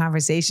a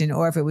conversation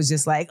or if it was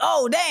just like,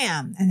 oh,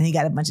 damn. And then he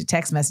got a bunch of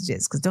text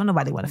messages because don't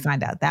nobody want to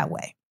find out that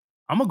way.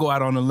 I'm going to go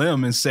out on a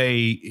limb and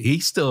say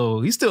he's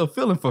still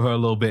feeling for her a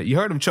little bit. You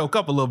heard him choke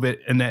up a little bit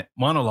in that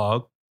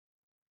monologue.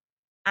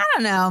 I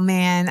don't know,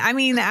 man. I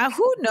mean,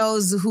 who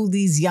knows who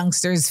these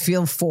youngsters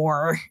feel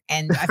for?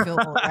 And I feel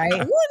right.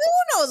 Who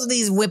knows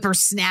these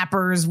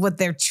whippersnappers, what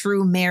their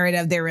true merit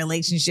of their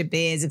relationship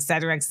is, et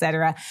cetera, et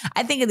cetera.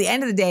 I think at the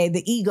end of the day,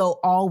 the ego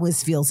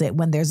always feels it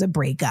when there's a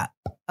breakup.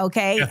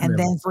 Okay. Definitely. And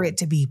then for it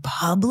to be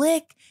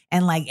public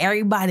and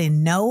everybody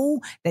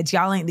know that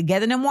y'all ain't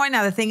together no more.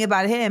 Now, the thing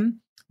about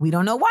him, we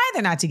don't know why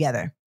they're not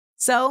together.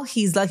 So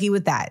he's lucky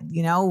with that.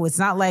 You know, it's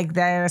not like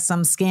there's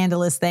some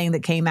scandalous thing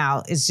that came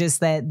out. It's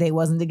just that they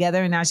wasn't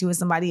together and now she was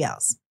somebody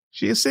else.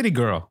 She a city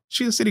girl.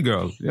 No.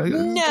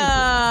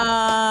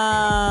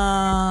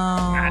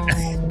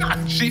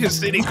 She a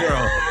city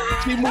girl.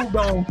 She moved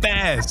on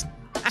fast.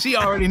 She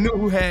already knew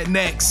who had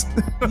next.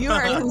 You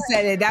heard who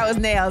said it. That was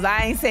Nails.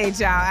 I ain't say it,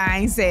 y'all. I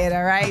ain't say it,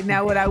 all right?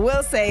 Now, what I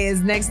will say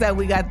is next up,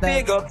 we got the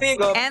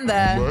figure and the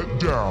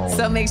letdown.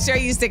 So make sure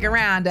you stick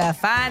around to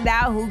find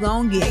out who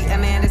gonna get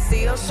Amanda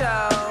Seales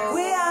Show.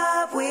 We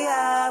up, we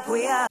up,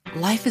 we up.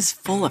 Life is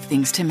full of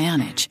things to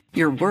manage.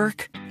 Your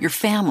work, your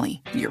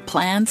family, your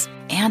plans,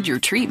 and your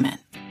treatment.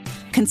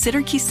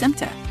 Consider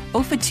Kesimpta,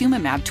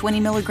 ofatumumab 20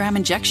 milligram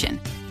injection.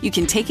 You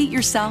can take it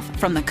yourself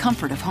from the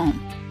comfort of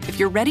home. If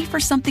you're ready for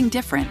something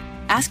different,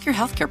 ask your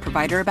healthcare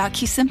provider about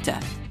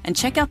Kesimpta and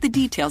check out the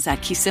details at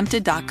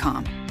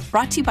kesimpta.com.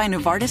 Brought to you by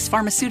Novartis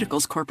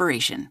Pharmaceuticals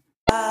Corporation.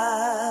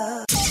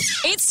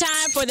 It's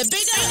time for the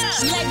Big Up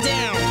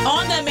Letdown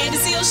on the Amanda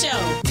Seales Show.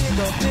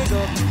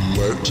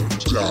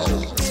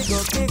 Letdown.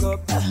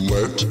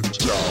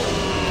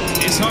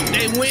 It's Hump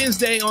Day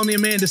Wednesday on the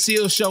Amanda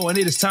Seales Show, and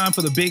it is time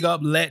for the Big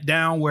Up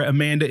Letdown, where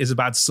Amanda is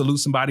about to salute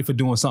somebody for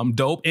doing something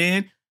dope,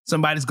 and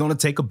somebody's going to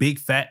take a big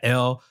fat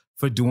L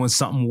for doing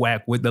something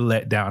whack with the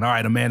letdown. All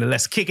right, Amanda,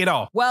 let's kick it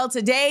off. Well,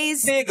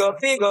 today's big up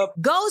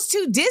goes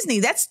to Disney.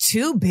 That's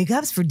 2 big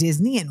ups for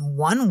Disney in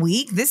 1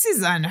 week. This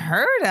is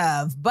unheard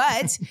of.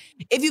 But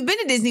if you've been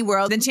to Disney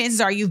World, then chances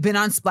are you've been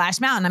on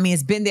Splash Mountain. I mean,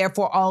 it's been there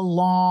for a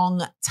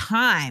long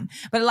time.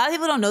 But a lot of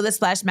people don't know that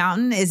Splash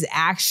Mountain is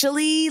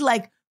actually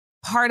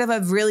part of a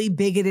really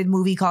bigoted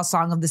movie called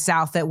Song of the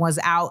South that was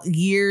out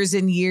years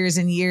and years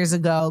and years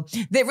ago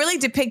that really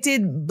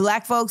depicted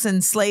Black folks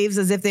and slaves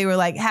as if they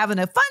were having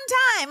a fun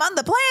time on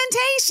the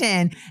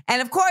plantation.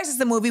 And of course, it's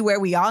the movie where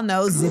we all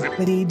know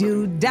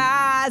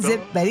zippity-doo-dah,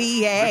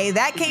 zippity-yay.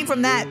 That came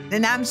from that.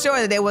 And I'm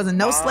sure that there wasn't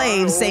no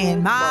slaves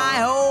saying,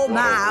 my, oh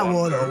my,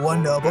 what a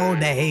wonderful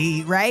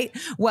day, right?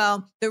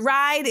 Well, the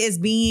ride is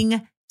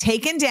being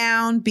taken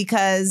down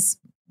because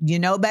You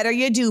know better,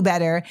 you do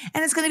better.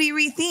 And it's going to be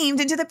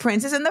rethemed into The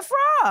Princess and the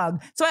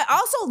Frog. So I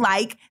also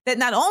like that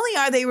not only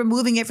are they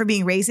removing it for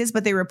being racist,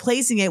 but they're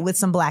replacing it with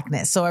some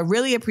blackness. So I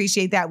really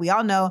appreciate that. We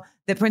all know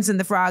that Prince and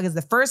the Frog is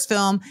the first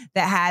film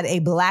that had a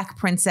black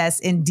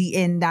princess in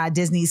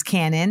Disney's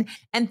canon.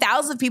 And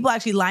thousands of people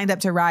actually lined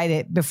up to ride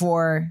it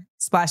before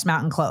Splash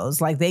Mountain closed.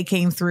 Like they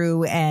came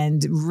through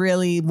and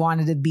really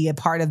wanted to be a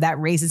part of that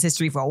racist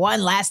history for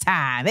one last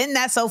time. Isn't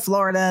that so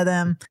Florida of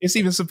them? It's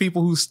even some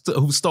people who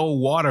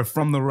stole water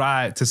from the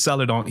ride to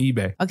sell it on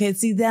eBay. Okay,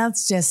 see,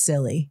 that's just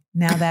silly.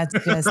 Now that's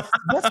just,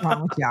 what's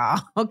wrong with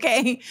y'all?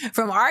 Okay,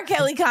 from R.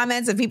 Kelly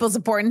comments of people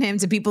supporting him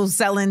to people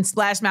selling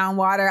Splash Mountain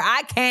water,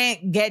 I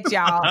can't get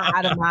y'all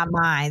out of my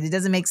mind. It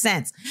doesn't make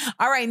sense.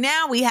 All right,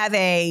 now we have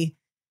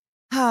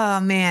oh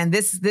man,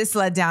 this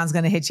letdown is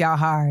going to hit y'all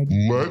hard.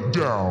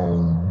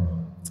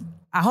 Letdown.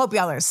 I hope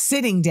y'all are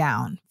sitting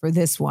down for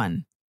this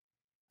one.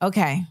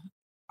 Okay.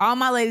 All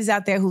my ladies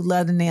out there who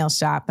love the nail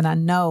shop, and I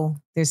know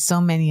there's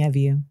so many of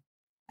you,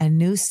 a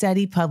new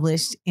study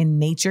published in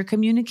Nature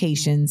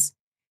Communications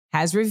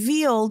has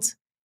revealed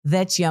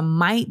that you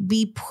might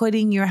be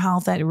putting your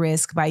health at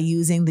risk by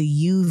using the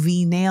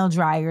UV nail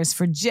dryers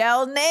for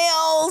gel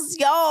nails,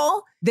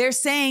 y'all. They're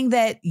saying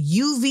that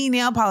UV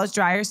nail polish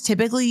dryers,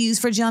 typically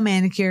used for gel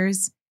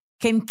manicures,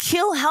 can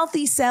kill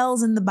healthy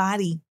cells in the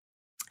body,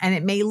 and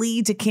it may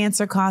lead to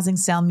cancer-causing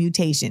cell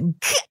mutation.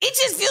 It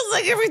just feels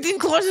like everything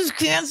causes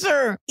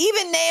cancer.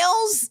 Even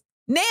nails.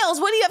 Nails,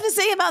 what do you have to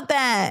say about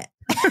that?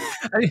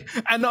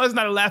 I know it's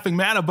not a laughing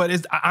matter,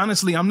 but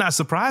honestly, I'm not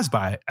surprised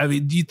by it. I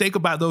mean, do you think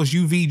about those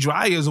UV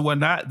dryers or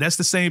whatnot? That's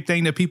the same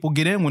thing that people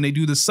get in when they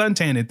do the sun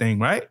tanning thing,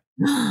 right?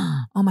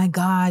 Oh my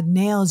God,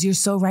 nails. You're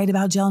so right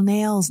about gel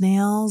nails,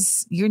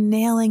 nails. You're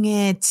nailing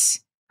it.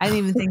 I didn't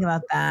even think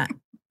about that,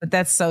 but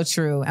that's so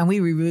true. And we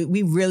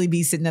really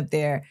be sitting up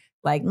there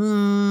like,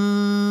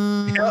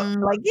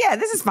 like, yeah,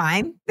 this is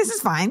fine. This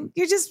is fine.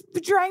 You're just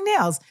drying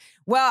nails.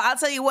 Well, I'll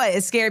tell you what,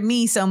 it scared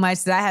me so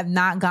much that I have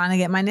not gone to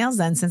get my nails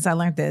done since I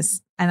learned this.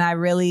 And I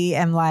really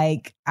am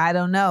like, I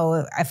don't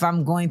know if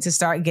I'm going to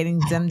start getting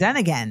them done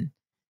again.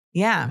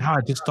 Yeah. Now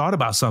I just thought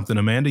about something,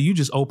 Amanda. You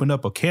just opened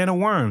up a can of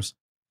worms.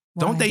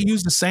 Why? Don't they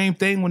use the same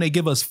thing when they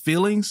give us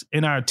fillings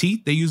in our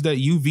teeth? They use that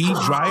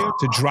UV dryer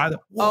to dry the...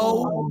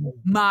 Oh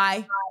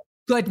my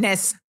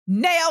goodness.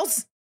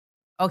 Nails.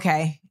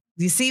 Okay.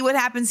 You see what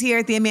happens here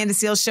at the Amanda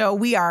Seales Show?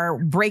 We are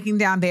breaking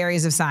down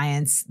barriers of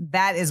science.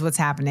 That is what's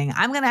happening.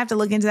 I'm going to have to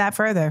look into that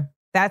further.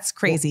 That's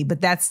crazy,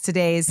 but that's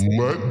today's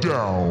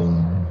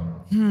letdown.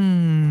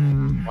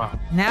 Wow.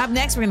 Now up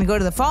next, we're going to go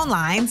to the phone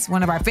lines.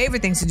 One of our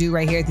favorite things to do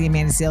right here at the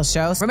Amanda Seales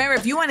Show. Remember,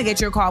 if you want to get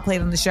your call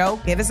played on the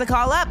show, give us a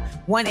call up.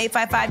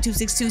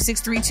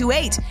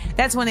 1-855-262-6328.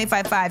 That's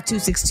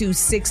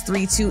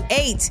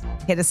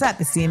 1-855-262-6328. Hit us up.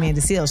 It's the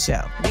Amanda Seales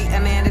Show. The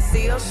Amanda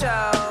Seales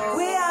Show.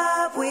 We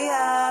up, we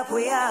up,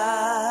 we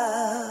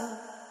up.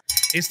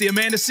 It's the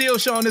Amanda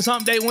Seales Show on this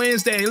Hump Day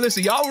Wednesday. And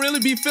listen, y'all really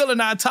be feeling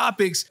our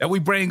topics that we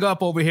bring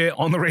up over here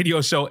on the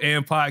radio show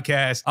and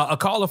podcast. A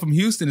caller from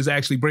Houston is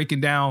actually breaking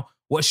down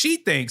what she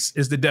thinks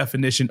is the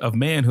definition of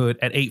manhood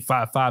at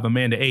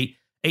 855-AMANDA-8,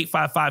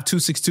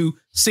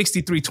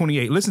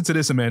 855-262-6328. Listen to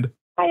this, Amanda.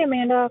 Hi,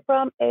 Amanda.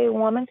 From a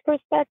woman's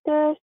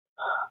perspective,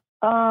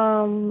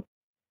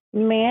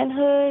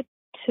 manhood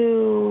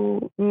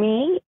to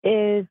me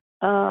is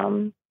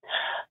a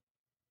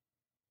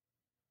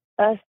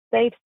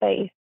safe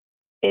space.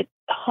 It's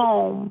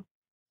home.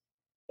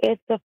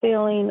 It's a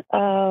feeling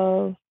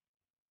of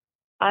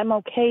I'm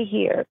okay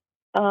here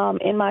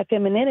in my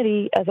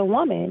femininity as a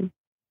woman.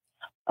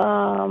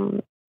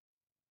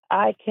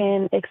 I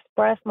can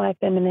express my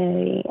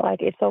femininity.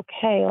 Like, it's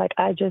okay. Like,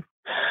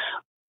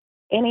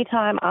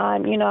 anytime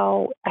I'm,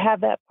 I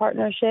have that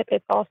partnership,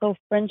 it's also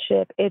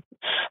friendship. It's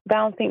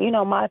balancing,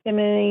 my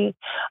femininity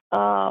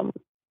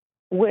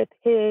with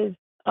his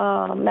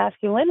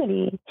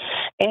masculinity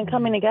and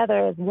coming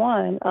together as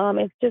one.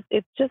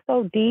 It's just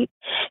so deep,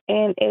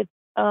 and it's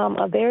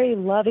a very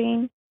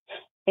loving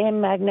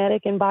and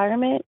magnetic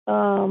environment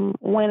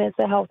when it's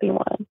a healthy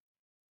one.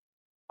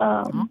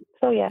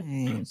 So yeah.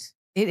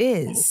 It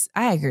is.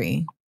 I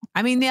agree.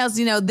 I mean, Nails,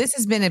 this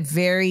has been a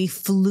very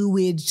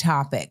fluid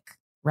topic,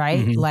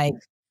 right? Mm-hmm. Like,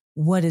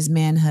 what is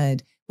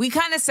manhood? We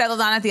kind of settled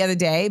on it the other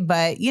day,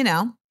 but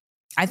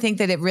I think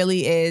that it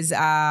really is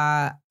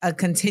a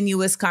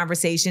continuous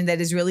conversation that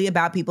is really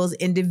about people's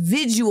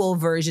individual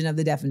version of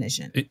the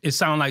definition. It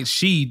sounds like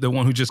the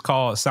one who just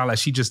called, sound like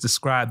she just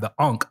described the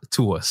unk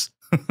to us.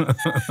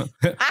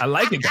 I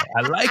like it, though.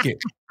 I like it.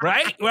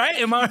 Right?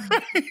 Am I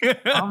right?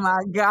 Oh, my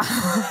God.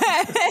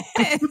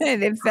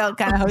 It felt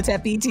kind of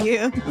Hotep-y to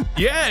you.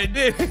 Yeah, it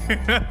did.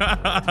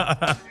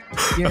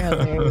 You're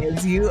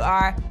hilarious. You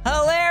are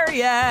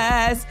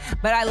hilarious.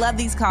 But I love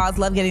these calls.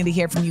 Love getting to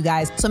hear from you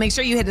guys. So make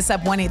sure you hit us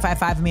up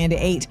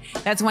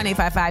 1-855-AMANDA-8. That's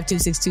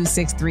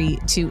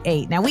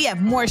 1-855-262-6328. Now, we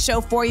have more show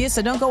for you,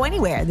 so don't go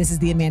anywhere. This is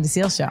the Amanda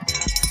Seales Show.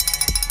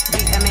 The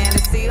Amanda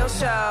Seales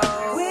Show.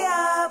 We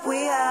up,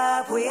 we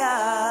up, we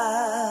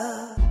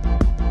up.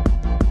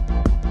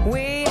 We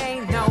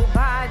ain't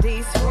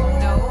nobody's fool.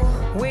 No.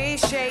 We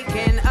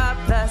shaking up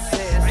the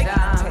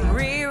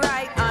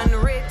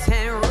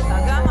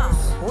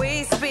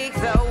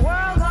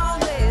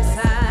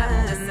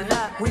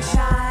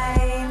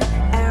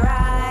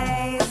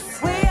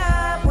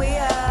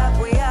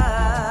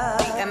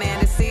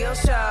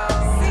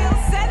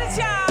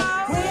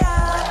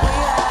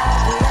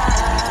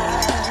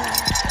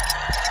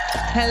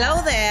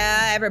Hello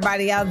there,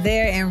 everybody out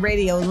there in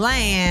Radio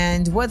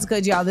Land. What's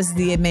good, y'all? This is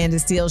the Amanda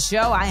Seales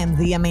Show. I am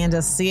the Amanda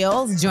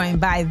Seales, joined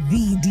by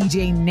the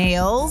DJ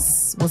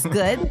Nails. What's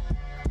good?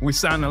 We're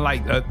sounding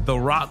like The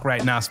Rock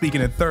right now, speaking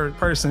in third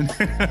person.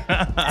 The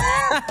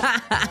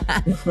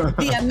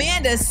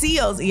Amanda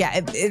Seales. Yeah,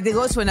 it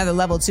goes to another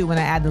level, too, when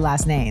I add the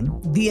last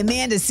name. The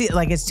Amanda Seales.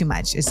 Like, it's too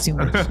much. It's too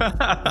much.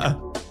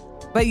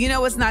 But you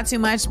know what's not too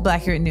much?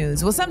 Blackhawk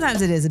News. Well,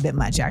 sometimes it is a bit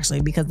much,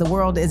 actually, because the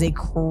world is a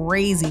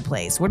crazy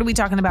place. What are we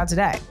talking about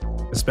today?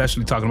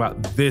 Especially talking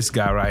about this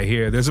guy right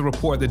here. There's a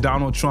report that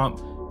Donald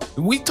Trump,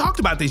 we talked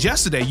about this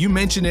yesterday. You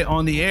mentioned it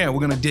on the air.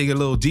 We're going to dig a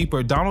little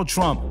deeper. Donald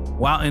Trump,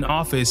 while in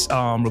office,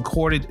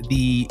 recorded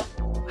the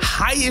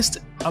highest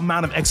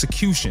amount of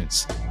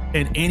executions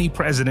in any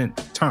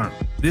president term.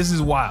 This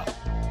is wild.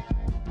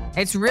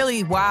 It's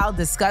really wild,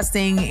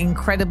 disgusting,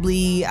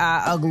 incredibly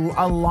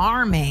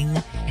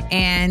alarming.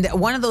 And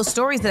one of those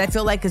stories that I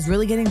feel like is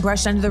really getting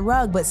brushed under the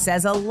rug, but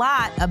says a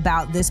lot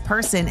about this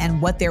person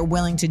and what they're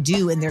willing to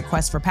do in their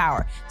quest for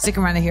power. Stick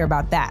around to hear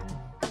about that.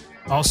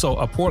 Also,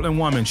 a Portland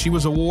woman, she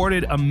was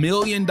awarded $1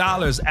 million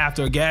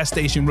after a gas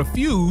station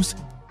refused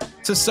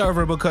to serve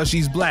her because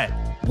she's black.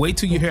 Wait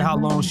till you hear how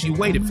long she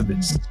waited for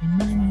this.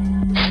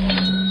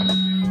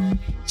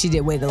 She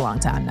did wait a long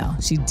time, though.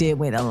 She did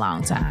wait a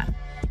long time.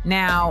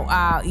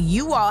 Now,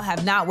 you all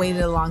have not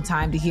waited a long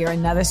time to hear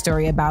another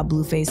story about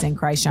Blueface and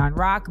Chrisean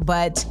Rock,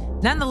 but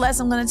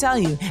nonetheless, I'm going to tell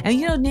you. And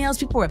you know, Nails,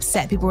 people were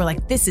upset. People were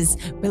like, this is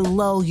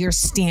below your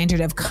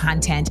standard of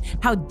content.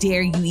 How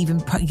dare you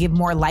even give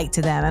more light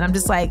to them? And I'm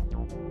just like,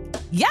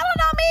 y'all don't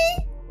know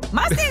me.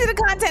 My standard of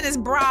content is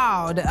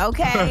broad,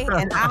 okay?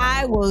 And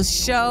I will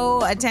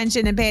show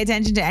attention and pay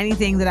attention to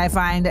anything that I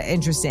find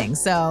interesting.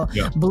 So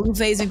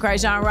Blueface and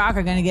Chrisean Rock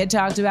are going to get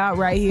talked about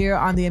right here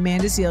on the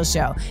Amanda Seales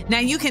Show. Now,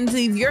 you can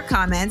leave your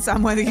comments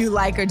on whether you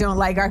like or don't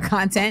like our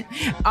content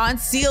on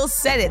Seales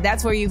Said It.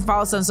 That's where you can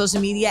follow us on social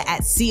media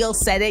at Seales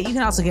Said It. You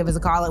can also give us a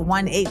call at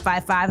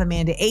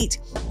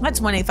 1-855-AMANDA-8. That's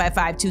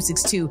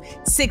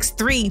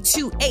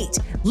 1-855-262-6328.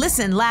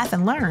 Listen, laugh,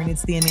 and learn.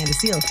 It's the Amanda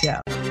Seales Show.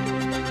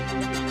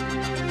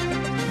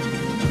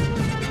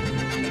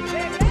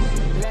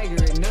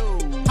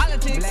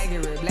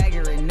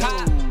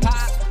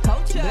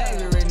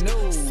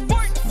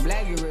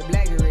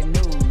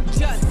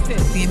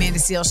 The Amanda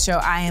Seales Show.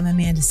 I am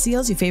Amanda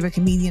Seales, your favorite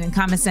comedian and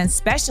common sense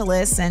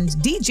specialist. And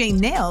DJ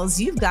Nails,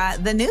 you've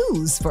got the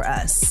news for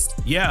us.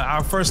 Yeah,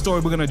 our first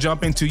story we're going to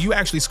jump into. You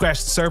actually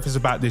scratched the surface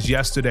about this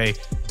yesterday.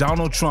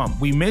 Donald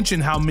Trump. We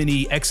mentioned how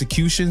many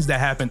executions that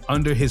happened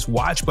under his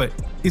watch, but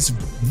it's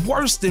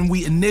worse than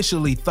we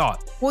initially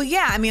thought. Well,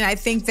 yeah, I mean, I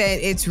think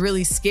that it's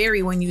really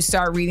scary when you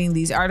start reading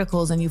these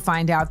articles and you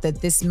find out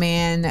that this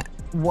man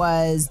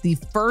was the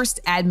first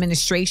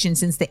administration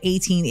since the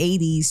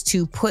 1880s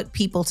to put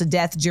people to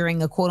death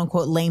during a quote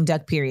unquote lame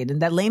duck period.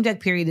 And that lame duck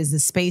period is the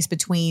space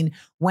between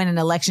when an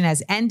election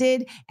has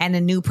ended and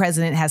a new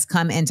president has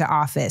come into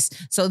office.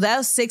 So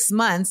those 6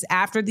 months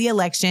after the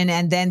election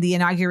and then the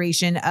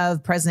inauguration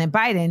of President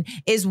Biden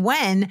is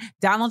when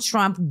Donald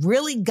Trump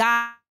really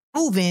got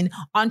moving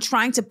on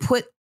trying to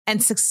put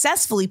and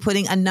successfully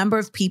putting a number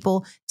of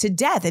people to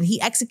death. And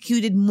he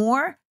executed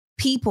more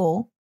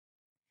people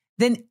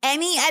than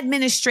any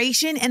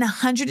administration in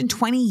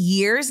 120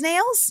 years,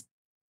 Nails.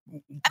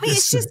 I mean,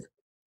 it's just...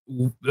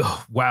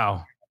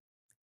 Wow.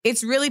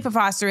 It's really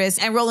preposterous.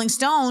 And Rolling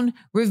Stone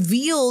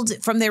revealed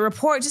from their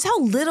report just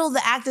how little the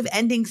act of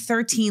ending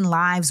 13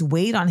 lives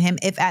weighed on him,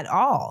 if at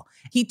all.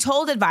 He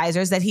told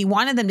advisors that he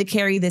wanted them to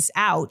carry this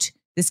out,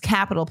 this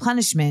capital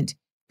punishment,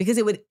 because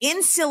it would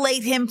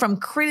insulate him from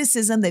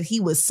criticism that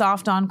he was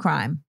soft on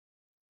crime.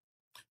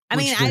 I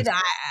mean,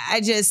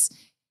 I just...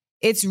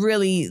 It's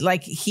really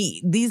like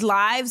these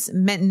lives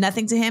meant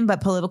nothing to him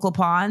but political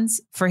pawns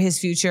for his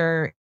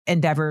future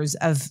endeavors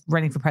of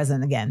running for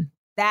president again.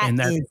 That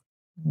is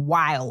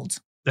wild.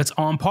 That's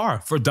on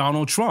par for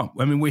Donald Trump.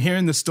 I mean, we're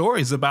hearing the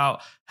stories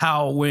about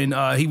how when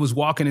he was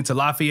walking into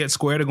Lafayette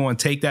Square to go and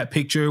take that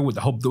picture with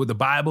the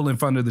Bible in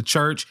front of the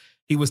church,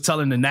 he was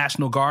telling the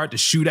National Guard to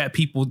shoot at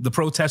people, the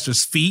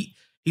protesters' feet.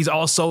 He's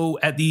also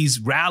at these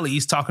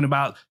rallies talking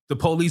about the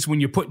police when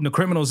you're putting the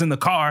criminals in the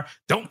car.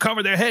 Don't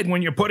cover their head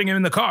when you're putting them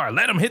in the car.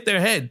 Let them hit their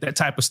head, that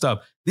type of stuff.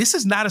 This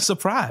is not a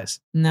surprise.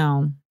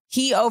 No.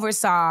 He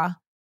oversaw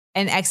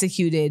and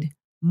executed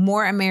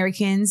more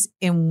Americans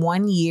in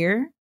 1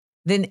 year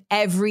than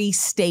every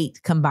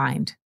state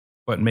combined.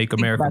 But make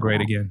America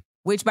great again.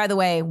 Which, by the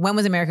way, when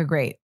was America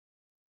great?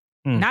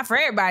 Not for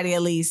everybody,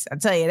 at least. I'll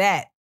tell you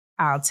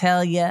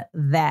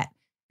that.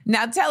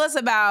 Now tell us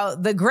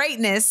about the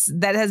greatness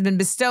that has been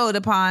bestowed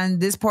upon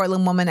this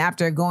Portland woman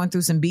after going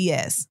through some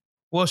BS.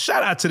 Well,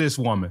 shout out to this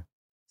woman.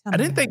 I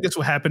didn't think this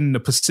would happen in the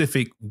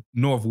Pacific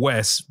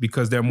Northwest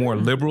because they're more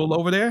liberal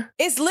over there.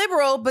 It's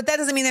liberal, but that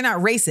doesn't mean they're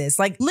not racist.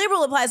 Like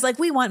liberal applies like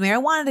we want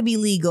marijuana to be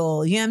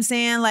legal. You know what I'm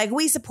saying? Like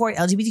we support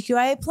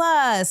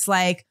LGBTQIA+.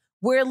 Like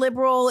we're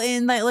liberal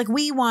in like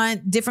we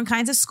want different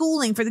kinds of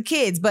schooling for the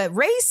kids. But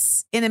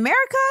race in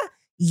America,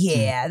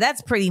 Yeah,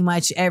 that's pretty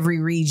much every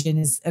region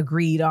is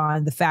agreed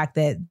on the fact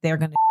that they're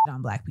going to shit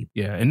on black people.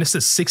 Yeah, and this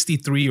is a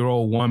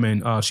 63-year-old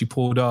woman. She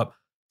pulled up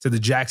to the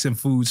Jackson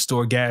Food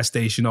Store gas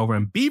station over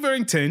in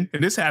Beaverington,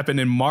 and this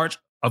happened in March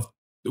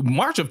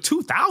of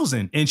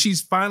 2000, and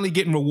she's finally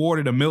getting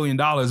rewarded $1 million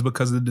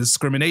because of the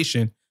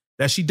discrimination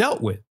that she dealt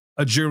with.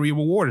 A jury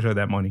rewarded her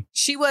that money.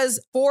 She was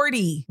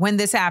 40 when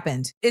this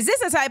happened. Is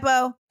this a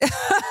typo?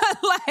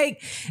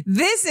 Like,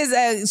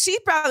 she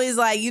probably is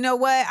like, you know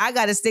what? I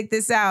got to stick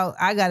this out.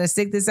 I got to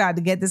stick this out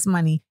to get this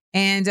money.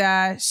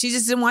 And she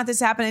just didn't want this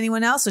to happen to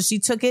anyone else. So she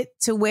took it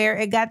to where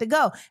it got to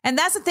go. And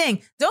that's the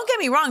thing. Don't get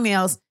me wrong,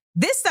 Nails.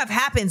 This stuff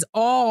happens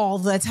all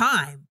the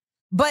time.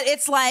 But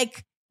it's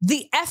like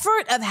the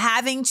effort of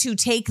having to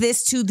take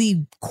this to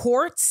the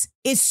courts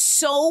is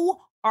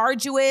so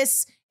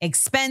arduous,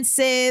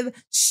 expensive,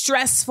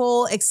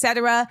 stressful,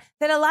 etc.,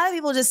 that a lot of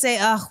people just say,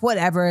 oh,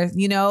 whatever,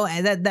 you know,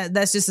 and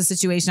that's just a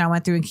situation I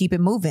went through and keep it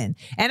moving.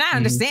 And I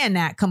understand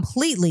that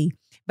completely.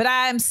 But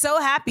I'm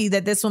so happy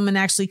that this woman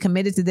actually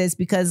committed to this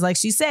because, like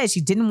she said,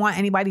 she didn't want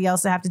anybody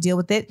else to have to deal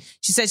with it.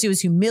 She said she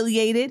was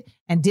humiliated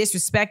and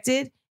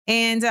disrespected.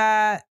 And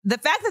the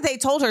fact that they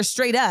told her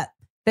straight up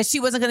that she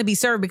wasn't going to be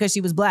served because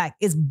she was black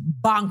is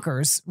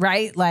bonkers,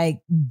 right? Like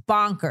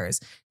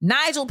bonkers.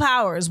 Nigel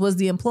Powers was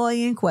the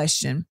employee in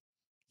question.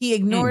 He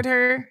ignored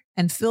her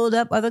and filled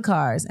up other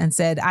cars and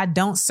said, I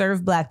don't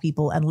serve black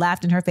people, and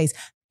laughed in her face.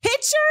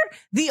 Picture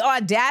the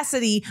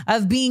audacity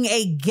of being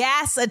a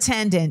gas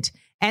attendant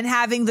and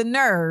having the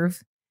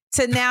nerve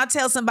to now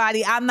tell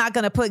somebody, I'm not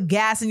going to put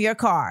gas in your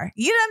car.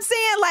 You know what I'm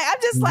saying? Like,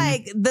 I'm just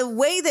like, the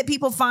way that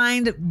people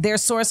find their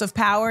source of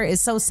power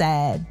is so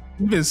sad.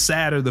 Even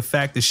sadder, the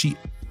fact that she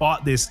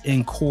fought this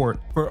in court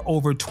for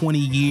over 20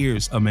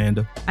 years,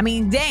 Amanda. I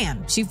mean,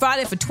 damn, she fought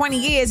it for 20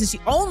 years and she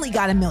only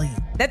got $1 million.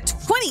 That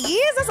 20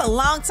 years, that's a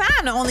long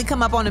time to only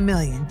come up on $1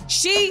 million.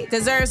 She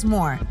deserves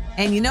more.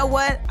 And you know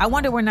what? I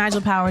wonder where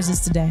Nigel Powers is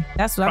today.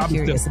 That's what Probably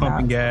I'm curious still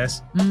pumping about.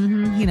 gas.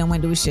 He done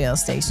went to a Shell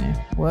station.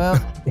 Well,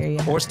 there you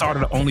go. Or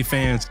started an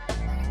OnlyFans.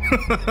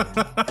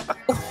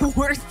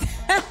 Worth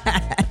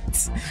that.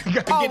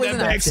 You gotta get that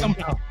back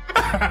somehow.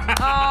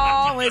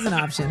 Always an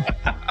option.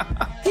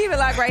 Keep it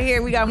locked right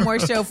here. We got more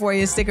show for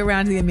you. Stick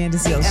around to the Amanda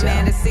Seales Show.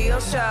 Amanda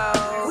Seales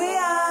Show. We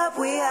up,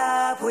 we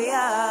up, we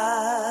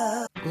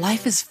up.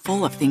 Life is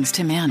full of things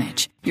to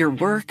manage. Your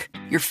work,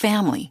 your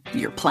family,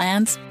 your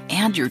plans,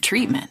 and your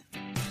treatment.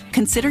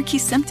 Consider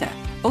Kesimpta,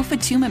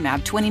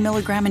 ofatumumab 20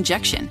 milligram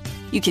injection.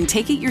 You can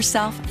take it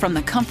yourself from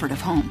the comfort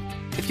of home.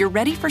 If you're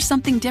ready for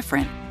something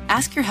different,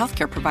 ask your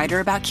healthcare provider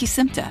about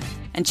Kesimpta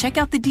and check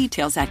out the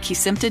details at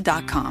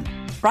kesimpta.com.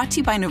 Brought to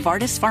you by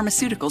Novartis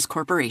Pharmaceuticals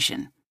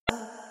Corporation.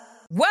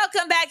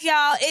 Welcome back,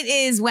 y'all. It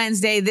is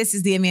Wednesday. This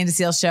is the Amanda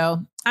Seales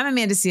Show. I'm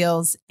Amanda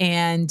Seales.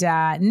 And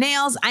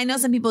Nails, I know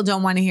some people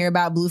don't want to hear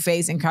about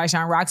Blueface and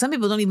Chrisean Rock. Some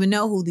people don't even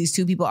know who these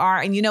two people are.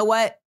 And you know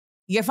what?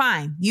 You're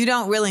fine. You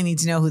don't really need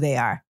to know who they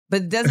are.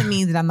 But it doesn't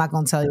mean that I'm not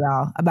going to tell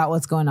y'all about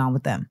what's going on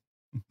with them.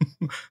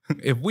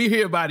 If we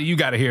hear about it, you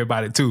got to hear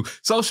about it too.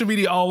 Social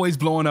media always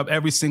blowing up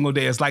every single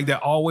day. It's like they're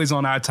always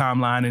on our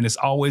timeline, and it's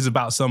always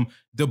about some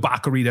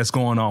debauchery that's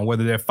going on,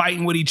 whether they're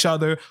fighting with each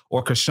other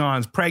or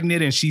Chrisean's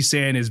pregnant and she's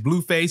saying it's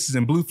Blueface,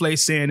 and Blueface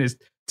saying it's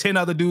 10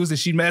 other dudes that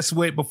she messed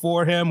with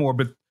before him, or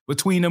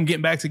between them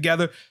getting back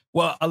together.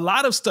 Well, a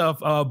lot of stuff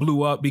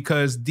blew up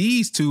because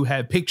these two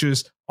had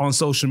pictures on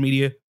social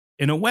media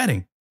in a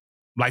wedding,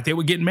 like they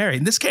were getting married.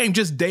 And this came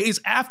just days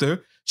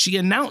after she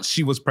announced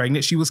she was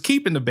pregnant. She was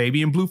keeping the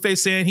baby, and Blueface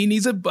saying he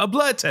needs a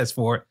blood test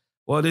for it.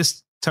 Well,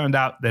 this turned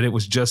out that it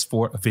was just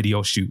for a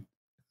video shoot.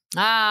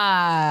 All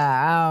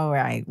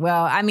right.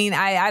 Well, I mean,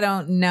 I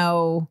don't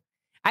know.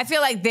 I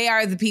feel like they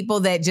are the people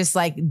that just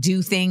like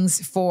do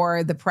things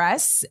for the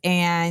press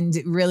and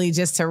really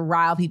just to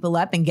rile people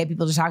up and get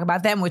people to talk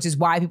about them, which is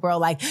why people are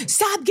like,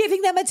 stop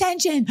giving them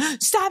attention.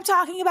 Stop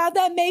talking about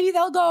them. Maybe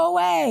they'll go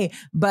away.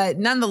 But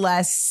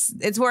nonetheless,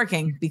 it's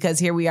working because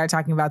here we are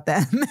talking about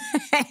them.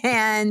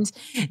 And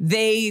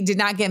they did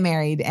not get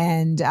married.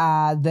 And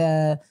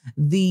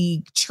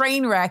the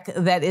train wreck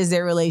that is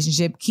their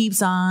relationship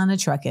keeps on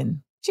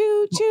a-trucking.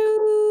 Choo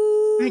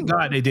choo. Thank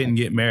God they didn't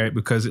get married,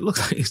 because it looks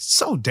like it's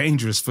so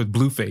dangerous for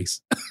Blueface.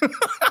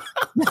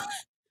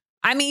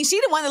 I mean, she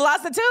the one that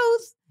lost the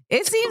tooth.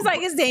 It seems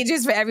like it's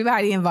dangerous for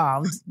everybody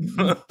involved,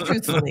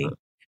 truthfully.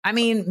 I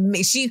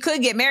mean, she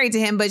could get married to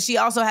him, but she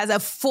also has a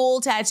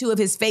full tattoo of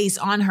his face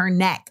on her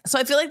neck. So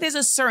I feel like there's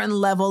a certain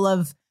level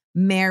of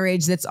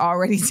marriage that's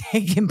already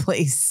taken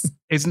place.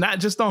 It's not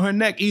just on her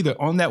neck either.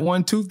 On that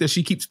one tooth that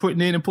she keeps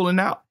putting in and pulling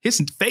out,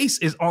 his face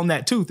is on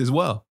that tooth as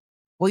well.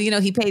 Well, you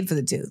know, he paid for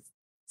the tooth.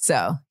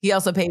 So he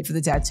also paid for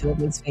the tattoo of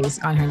his face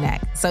on her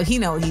neck. So he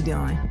know what he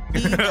doing.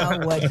 He know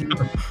what he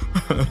doing.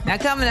 Now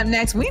coming up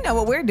next, we know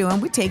what we're doing.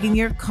 We're taking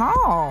your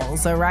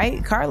calls, all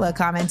right? Carla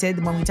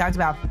commented when we talked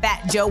about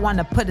Fat Joe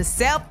wanting to put a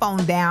cell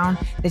phone down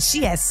that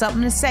she has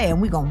something to say,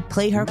 and we're going to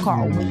play her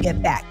call when we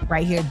get back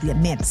right here at the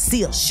Amanda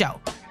Seales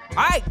Show. All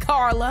right,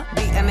 Carla.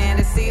 The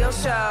Amanda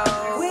Seales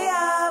Show. We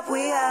up,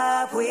 we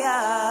up, we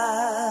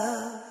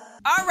up.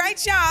 All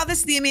right, y'all. This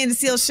is the Amanda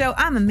Seales Show.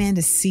 I'm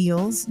Amanda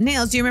Seales.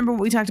 Nails, do you remember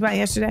what we talked about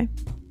yesterday?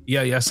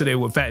 Yeah, yesterday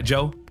with Fat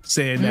Joe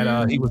saying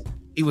that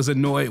he was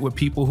annoyed with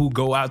people who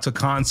go out to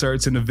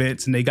concerts and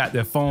events and they got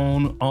their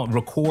phone on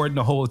recording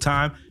the whole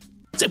time.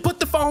 Say, put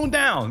the phone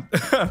down.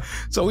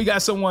 So we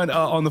got someone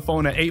on the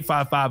phone at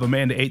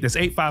 855-AMANDA-8. That's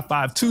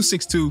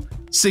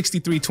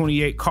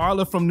 855-262-6328.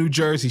 Carla from New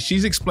Jersey.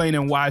 She's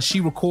explaining why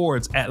she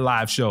records at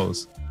live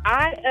shows.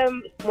 I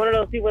am one of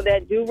those people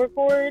that do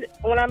record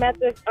when I'm at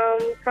the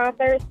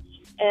concerts.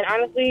 And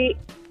honestly,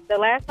 the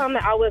last time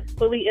that I was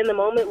fully in the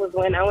moment was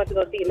when I went to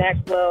go see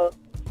Maxwell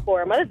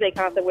for a Mother's Day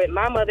concert with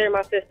my mother,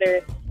 my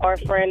sister, our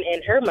friend,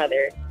 and her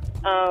mother.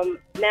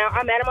 Now,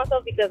 I'm mad at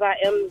myself because I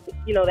am,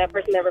 that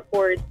person that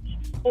records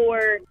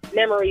for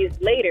memories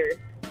later.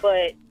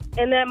 But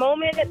in that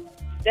moment,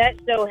 that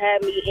show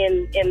had me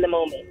in the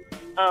moment.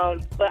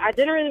 But I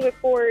didn't really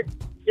record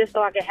just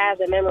so I could have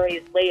the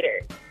memories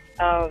later.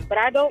 But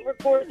I don't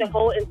record the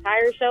whole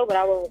entire show, but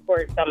I will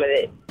record some of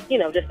it,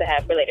 just to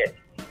have for later.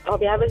 I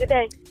hope you have a good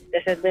day.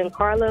 This has been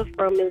Carla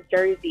from New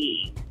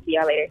Jersey. See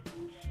y'all later.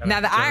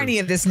 Now, the irony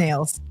of this,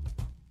 Nails,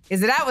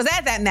 is that I was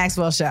at that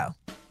Maxwell show.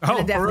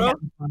 Oh,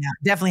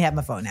 definitely have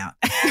my phone out.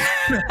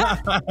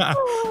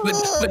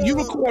 but you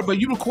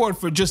record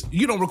for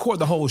you don't record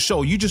the whole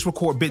show. You just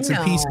record bits and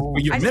pieces for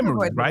your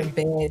memory, right?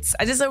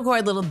 I just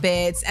record little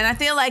bits. And I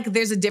feel like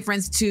there's a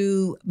difference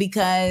too,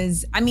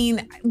 because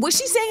what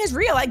she's saying is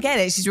real. I get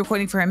it. She's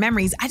recording for her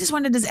memories. I just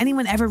wonder, does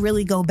anyone ever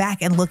really go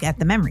back and look at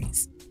the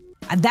memories?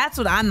 That's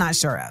what I'm not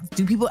sure of.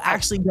 Do people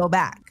actually go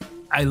back?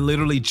 I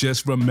literally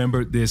just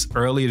remembered this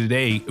earlier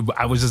today.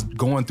 I was just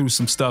going through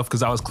some stuff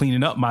because I was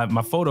cleaning up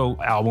my photo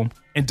album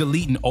and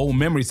deleting old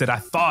memories that I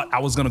thought I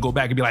was going to go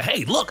back and be like,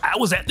 hey, look, I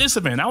was at this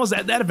event. I was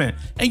at that event.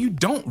 And you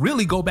don't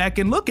really go back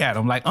and look at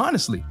them, like,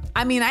 honestly.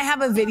 I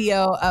have a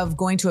video of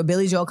going to a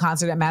Billy Joel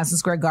concert at Madison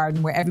Square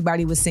Garden where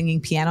everybody was singing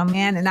Piano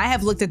Man. And I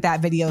have looked at that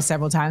video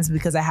several times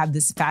because I have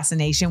this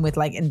fascination with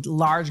in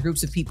large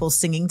groups of people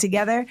singing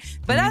together.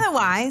 But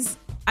otherwise,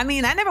 I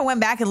never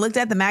went back and looked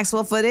at the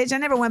Maxwell footage. I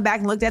never went back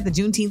and looked at the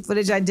Juneteenth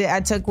footage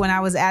I took when I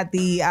was at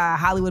the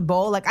Hollywood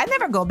Bowl. I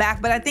never go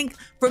back. But I think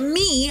for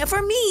me,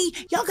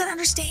 y'all gotta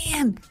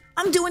understand,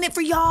 I'm doing it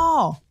for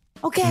y'all.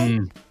 Okay?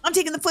 I'm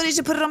taking the footage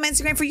to put it on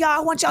Instagram for y'all. I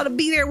want y'all to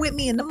be there with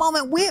me in the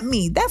moment with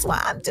me. That's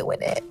why I'm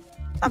doing it.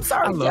 I'm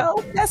sorry,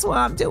 Joe. That's why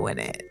I'm doing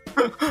it.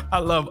 I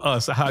love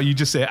us, how you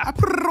just said, I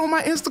put it on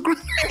my Instagram.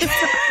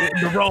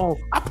 The roll.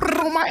 I put it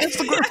on my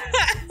Instagram.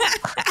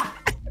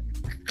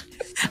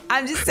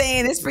 I'm just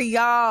saying, it's for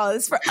y'all.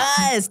 It's for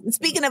us.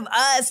 Speaking of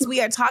us,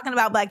 we are talking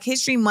about Black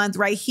History Month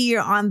right here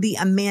on the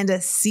Amanda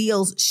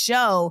Seales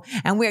Show.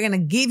 And we're going to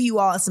give you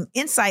all some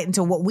insight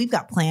into what we've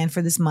got planned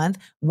for this month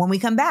when we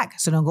come back.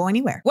 So don't go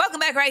anywhere. Welcome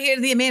back right here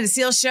to the Amanda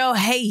Seales Show.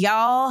 Hey,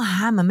 y'all.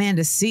 I'm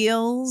Amanda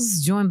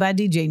Seales, joined by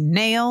DJ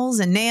Nails.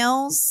 And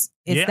Nails,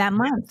 it's that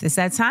month. It's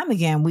that time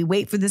again. We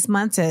wait for this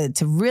month to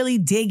really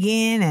dig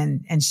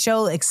in and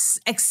show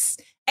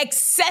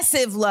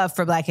excessive love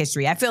for Black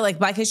history. I feel like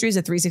Black history is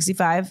a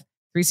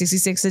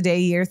 366 a day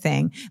year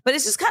thing. But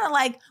it's just kind of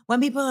like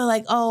when people are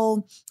like,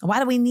 oh, why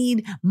do we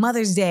need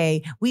Mother's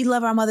Day? We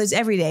love our mothers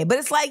every day. But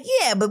it's like,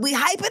 yeah, but we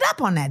hype it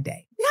up on that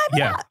day. We hype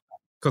it up.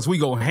 Because we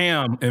go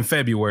ham in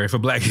February for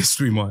Black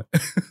History Month.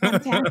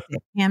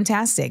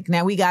 Fantastic.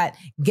 Now we got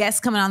guests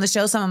coming on the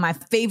show. Some of my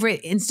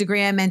favorite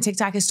Instagram and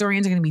TikTok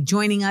historians are going to be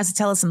joining us to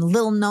tell us some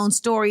little known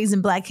stories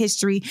in Black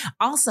history.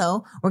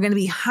 Also, we're going to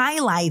be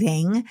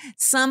highlighting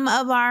some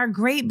of our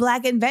great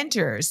Black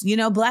inventors.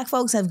 Black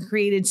folks have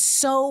created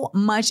so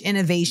much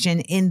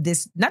innovation in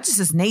this, not just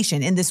this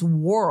nation, in this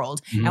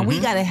world. Mm-hmm. And we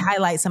got to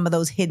highlight some of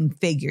those hidden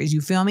figures. You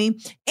feel me?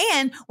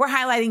 And we're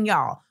highlighting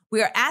y'all.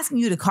 We are asking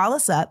you to call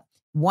us up.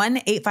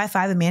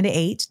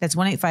 1-855-AMANDA-8. That's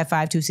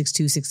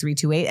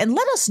 1-855-262-6328. And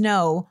let us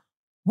know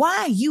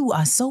why you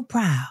are so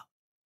proud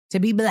to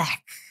be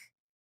Black.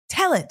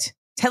 Tell it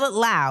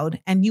loud,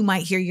 and you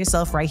might hear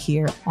yourself right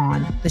here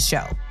on the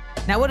show.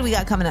 Now, what do we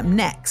got coming up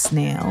next,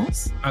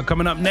 Nails?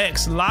 Coming up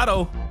next,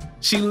 Lotto.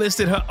 She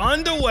listed her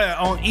underwear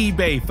on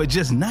eBay for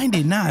just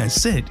 99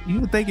 cents.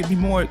 You would think it'd be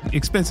more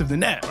expensive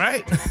than that,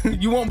 right?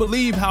 You won't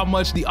believe how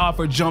much the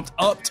offer jumped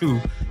up to.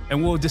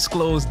 And we'll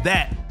disclose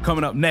that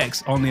coming up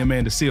next on the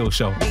Amanda Seales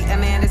Show. The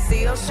Amanda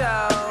Seales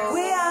Show.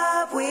 We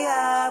up, we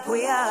up,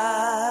 we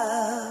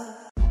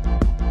up.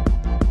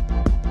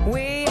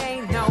 We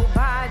ain't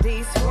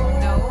nobody's fool.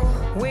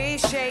 No. We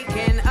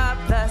shaking up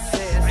the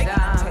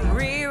system.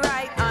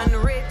 Rewrite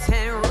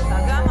unwritten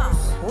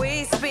rules.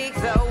 We speak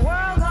the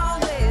world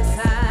on listen.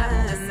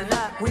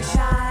 We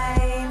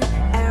shine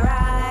and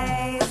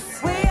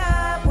rise. We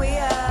up, we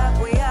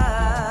up, we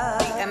up.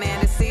 The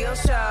Amanda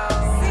Seales Show.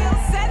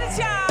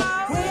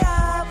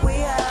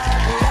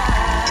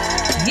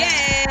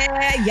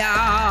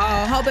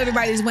 Y'all. Hope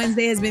everybody's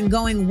Wednesday has been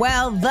going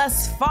well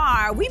thus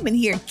far. We've been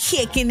here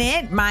kicking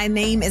it. My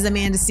name is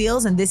Amanda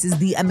Seales, and this is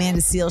the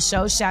Amanda Seales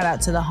Show. Shout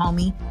out to the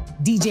homie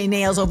DJ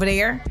Nails over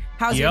there.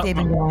 How's your day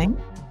been going?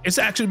 It's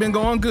actually been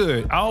going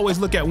good. I always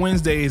look at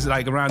Wednesdays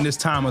like around this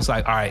time. It's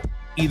like, all right,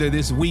 either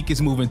this week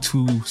is moving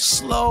too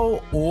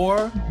slow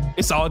or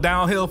it's all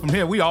downhill from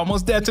here. We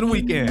almost there to the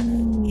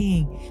weekend.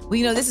 Well,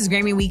 you know, this is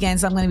Grammy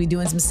weekend, so I'm going to be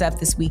doing some stuff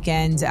this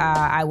weekend.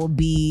 I will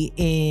be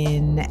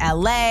in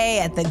LA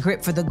at the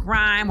Grip for the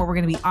Grime, where we're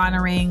going to be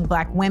honoring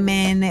Black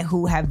women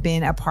who have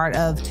been a part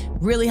of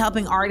really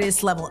helping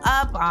artists level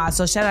up.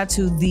 So shout out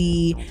to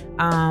the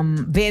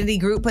Vanity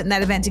Group putting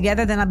that event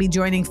together. Then I'll be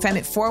joining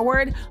Femme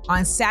Forward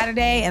on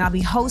Saturday, and I'll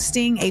be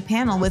hosting a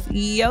panel with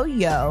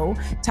Yo-Yo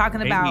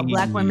talking about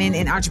Black women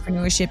in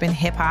entrepreneurship and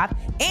hip hop.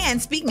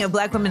 And speaking of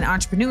Black women in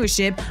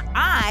entrepreneurship,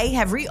 I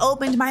have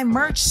reopened my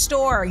merch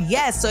store.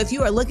 Yes, so if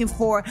you are looking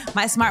for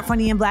my Smart,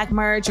 Funny, and Black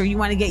merch, or you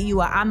want to get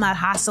you a I'm Not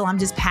Hostile, I'm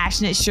Just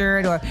Passionate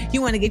shirt, or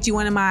you want to get you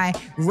one of my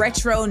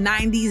retro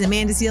 90s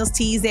Amanda Seales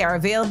tees, they are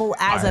available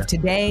as of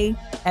today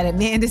at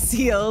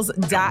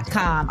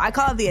amandaseales.com. I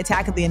call it the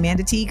Attack of the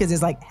Amanda tee because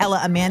there's like hella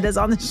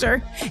Amandas on the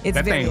shirt. It's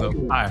that very thing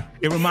look fire.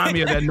 It reminds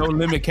me of that No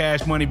Limit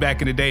Cash Money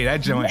back in the day.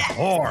 That joint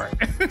hard.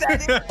 That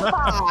is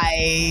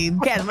fine.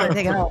 Cash Money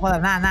taking over for the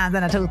 99s and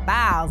the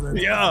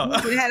 2000s. Yeah.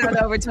 You can head on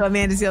over to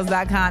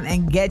amandaseales.com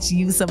and get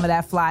you some of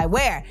that fly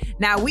wear.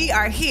 Now we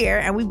are here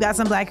and we've got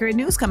some Black Girl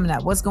news coming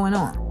up. What's going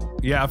on?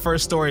 Yeah,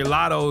 first story,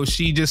 Lotto,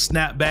 she just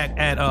snapped back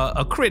at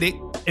a critic,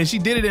 and she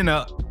did it in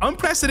an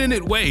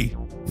unprecedented way.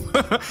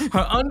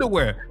 Her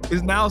underwear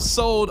is now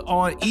sold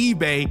on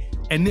eBay,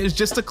 and it's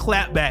just a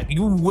clapback.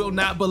 You will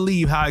not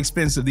believe how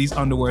expensive these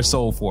underwear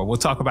sold for. We'll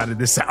talk about it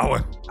this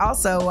hour.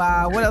 Also,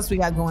 what else we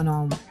got going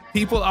on?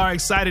 People are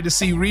excited to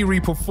see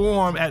Riri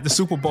perform at the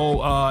Super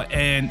Bowl,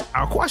 and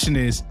our question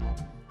is,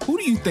 who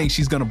do you think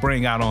she's going to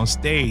bring out on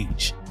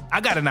stage?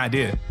 I got an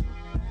idea.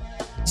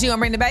 She gonna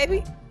bring the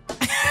baby?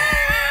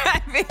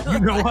 You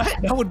know what?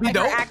 That would be like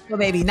dope. Her actual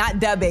baby, not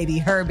the baby,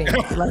 her baby.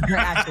 Like her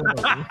actual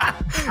baby.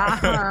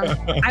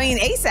 I mean,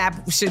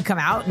 ASAP should come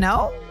out.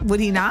 No? Would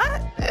he not?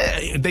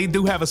 They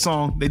do have a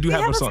song. They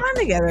have a song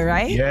together,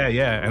 right?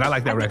 Yeah. And I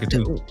like that record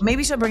too.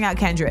 Maybe she'll bring out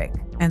Kendrick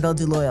and they'll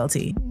do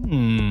Loyalty.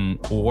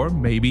 Or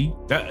maybe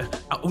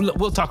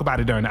we'll talk about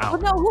it during the hour.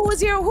 Well, no, who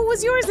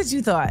was yours that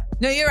you thought?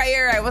 No, you're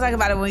right. We'll talk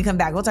about it when we come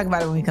back.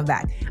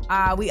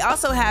 We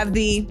also have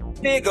the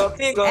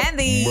and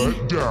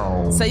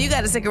the. So you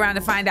got to stick around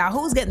to find out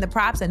who's getting the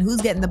props and who's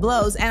getting the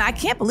blows. And I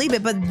can't believe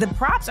it, but the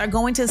props are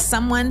going to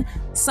someone,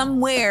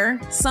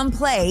 somewhere,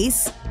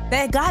 someplace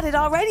that got it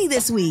already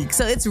this week.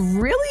 So it's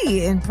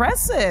really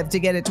impressive to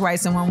get it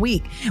twice in 1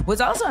 week.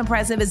 What's also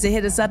impressive is to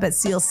hit us up at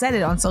Seal Said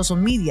It on social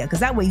media, because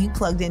that way you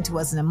plugged into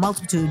us in a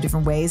multitude of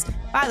different ways.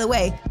 By the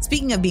way,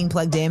 speaking of being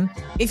plugged in,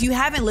 if you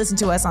haven't listened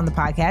to us on the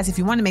podcast, if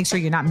you want to make sure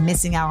you're not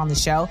missing out on the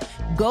show,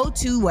 go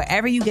to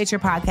wherever you get your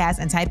podcast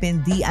and type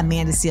in The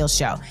Amanda Seales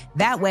Show.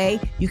 That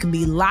way you can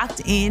be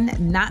locked in,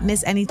 not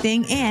miss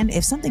anything. And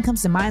if something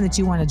comes to mind that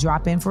you want to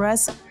drop in for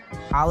us,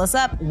 call us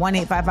up,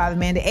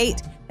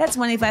 1-855-AMANDA-8. That's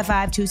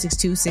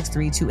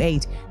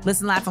 1-855-262-6328.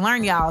 Listen, laugh, and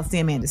learn, y'all. It's The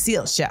Amanda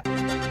Seales Show.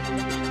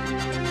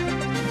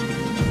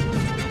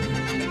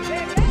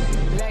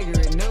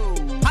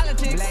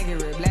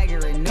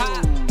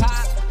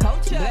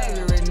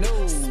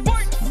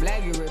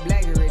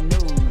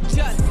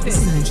 This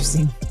is an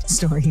interesting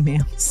story,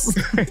 ma'am.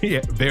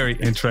 Yeah, very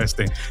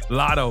interesting.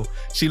 Lotto,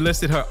 she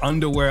listed her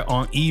underwear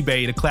on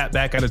eBay to clap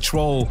back at a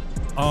troll,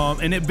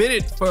 and it bid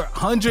it for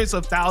hundreds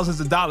of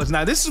thousands of dollars.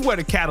 Now, this is where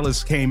the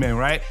catalyst came in,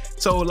 right?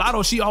 So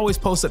Lotto, she always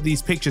posts up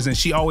these pictures, and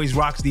she always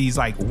rocks these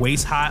like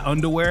waist-high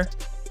underwear.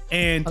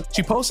 And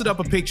she posted up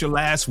a picture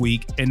last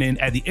week, and then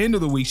at the end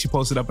of the week, she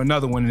posted up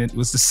another one, and it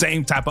was the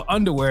same type of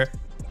underwear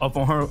up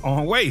on her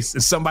waist.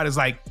 And somebody's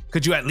like,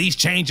 could you at least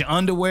change your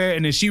underwear?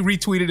 And then she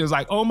retweeted, it was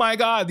like, oh my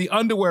God, the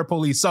underwear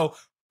police. So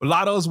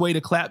Lotto's way to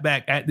clap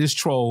back at this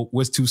troll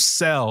was to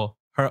sell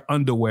her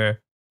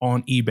underwear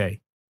on eBay.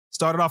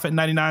 Started off at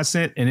 99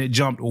 cents and it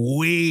jumped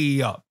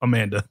way up,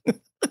 Amanda.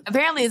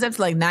 Apparently it's up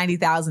to like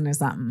 90,000 or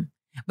something.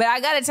 But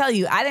I got to tell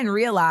you, I didn't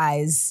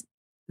realize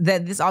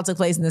that this all took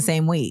place in the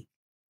same week.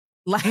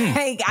 Like,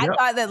 I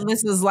thought that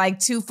this was like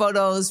two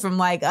photos from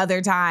like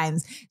other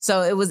times.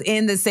 So it was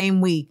in the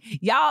same week.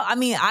 Y'all, I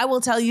mean, I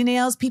will tell you,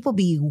 Nails, people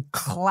be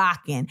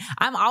clocking.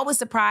 I'm always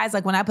surprised,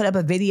 like when I put up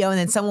a video and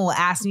then someone will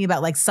ask me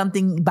about like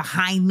something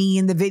behind me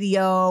in the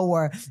video,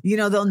 or, you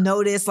know, they'll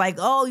notice like,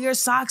 oh, your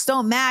socks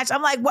don't match.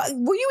 I'm like, what?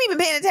 Were you even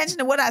paying attention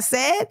to what I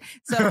said?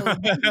 So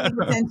pay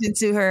attention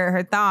to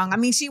her thong. I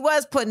mean, she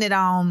was putting it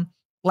on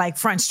like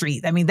Front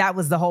Street. I mean, that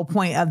was the whole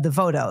point of the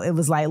photo. It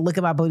was like, look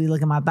at my booty,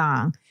 look at my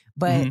thong.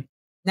 But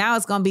now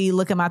it's going to be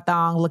look at my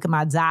thong, look at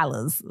my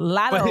dollars.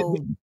 Lotto.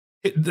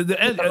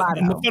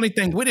 The funny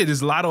thing with it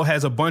is Lotto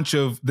has a bunch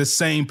of the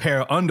same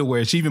pair of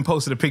underwear. She even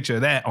posted a picture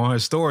of that on her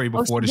story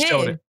before to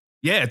show that.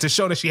 Yeah, to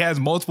show that she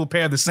has multiple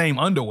pair of the same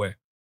underwear.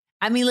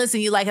 I mean,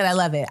 listen, you like it, I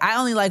love it. I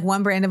only like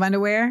one brand of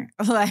underwear,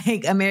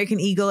 like American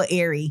Eagle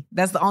Aerie.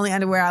 That's the only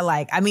underwear I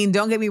like. I mean,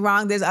 don't get me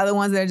wrong. There's other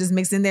ones that are just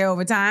mixed in there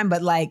over time.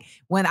 But like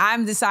when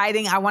I'm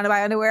deciding I want to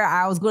buy underwear,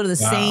 I always go to the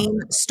same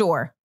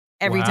store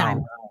every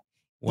time.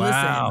 Wow.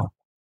 Listen,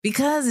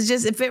 because it's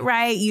just, it fit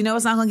right. You know,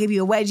 it's not going to give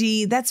you a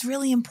wedgie. That's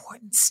really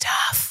important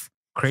stuff.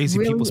 Crazy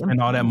really people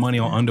spend all that money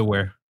on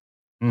underwear.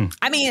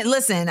 I mean,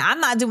 listen, I'm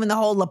not doing the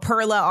whole La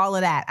Perla, all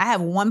of that. I have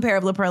one pair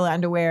of La Perla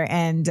underwear,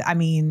 and I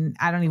mean,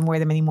 I don't even wear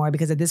them anymore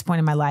because at this point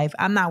in my life,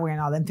 I'm not wearing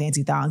all them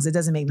fancy thongs. It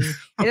doesn't make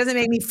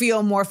me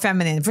feel more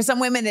feminine. For some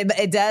women,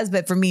 it does,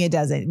 but for me, it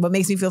doesn't. What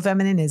makes me feel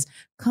feminine is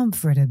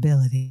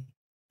comfortability.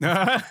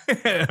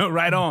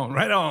 Right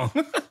on.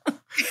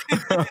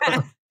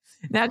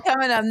 Now,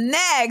 coming up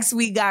next,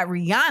 we got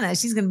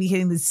Rihanna. She's going to be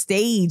hitting the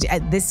stage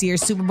at this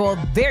year's Super Bowl,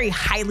 very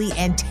highly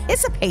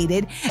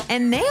anticipated.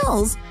 And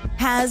Nails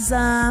has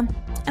an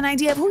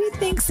idea of who he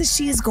thinks that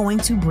she is going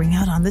to bring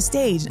out on the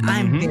stage.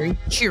 I'm very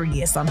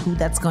curious on who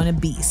that's going to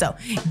be. So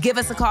give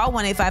us a call,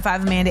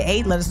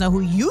 1-855-AMANDA-8. Let us know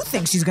who you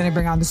think she's going to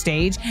bring on the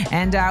stage.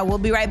 And we'll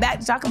be right back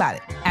to talk about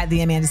it at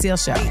The Amanda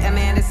Seales Show. The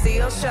Amanda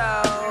Seales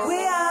Show.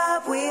 We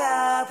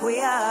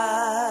up.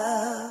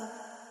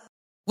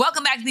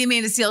 Welcome back to the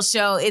Amanda Seales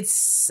Show.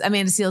 It's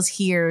Amanda Seales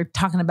here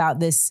talking about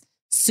this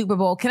Super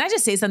Bowl. Can I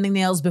just say something,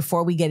 Nails,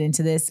 before we get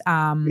into this?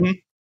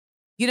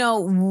 You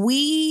know,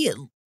 we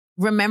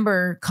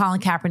remember Colin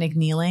Kaepernick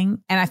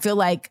kneeling, and I feel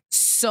like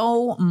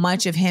so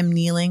much of him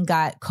kneeling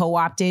got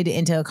co-opted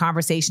into a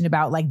conversation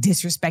about like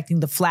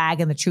disrespecting the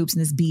flag and the troops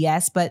and this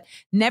BS. But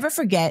never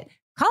forget,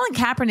 Colin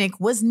Kaepernick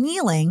was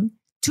kneeling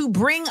to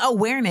bring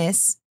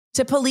awareness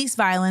to police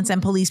violence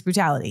and police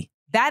brutality.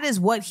 That is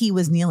what he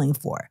was kneeling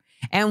for.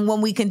 And when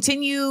we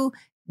continue,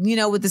 you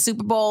know, with the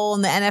Super Bowl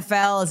and the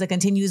NFL as it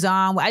continues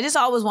on, I just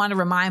always want to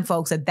remind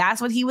folks that that's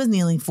what he was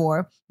kneeling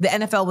for. The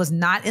NFL was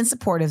not in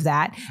support of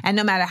that. And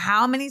no matter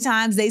how many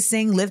times they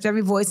sing, lift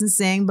every voice and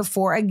sing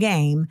before a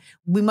game,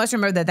 we must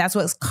remember that that's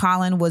what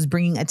Colin was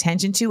bringing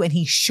attention to. And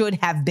he should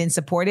have been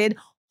supported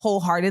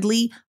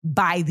wholeheartedly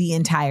by the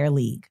entire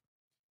league.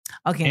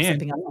 Okay, I'm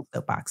stepping on the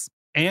soapbox.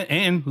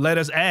 And let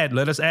us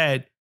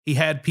add, he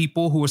had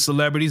people who were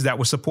celebrities that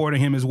were supporting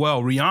him as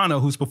well.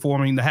 Rihanna, who's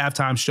performing the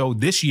halftime show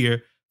this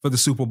year for the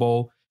Super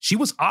Bowl, she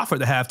was offered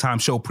the halftime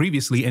show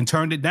previously and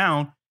turned it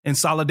down in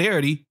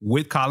solidarity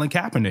with Colin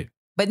Kaepernick.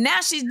 But now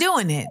she's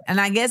doing it.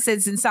 And I guess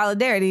it's in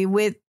solidarity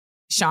with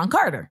Sean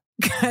Carter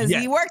because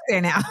he works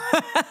there now.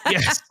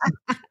 Yes.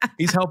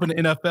 He's helping the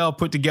NFL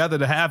put together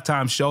the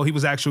halftime show. He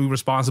was actually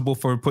responsible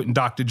for putting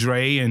Dr.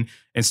 Dre and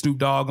Snoop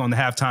Dogg on the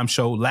halftime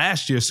show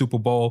last year's Super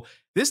Bowl.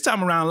 This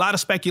time around, a lot of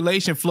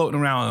speculation floating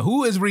around.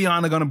 Who is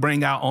Rihanna going to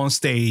bring out on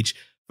stage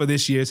for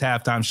this year's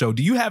halftime show?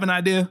 Do you have an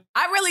idea?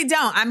 I really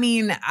don't. I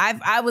mean,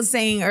 I was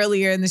saying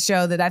earlier in the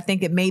show that I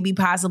think it maybe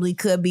possibly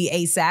could be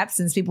ASAP,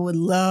 since people would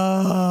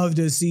love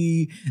to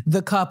see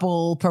the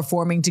couple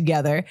performing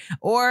together.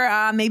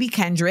 Or maybe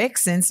Kendrick,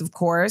 since, of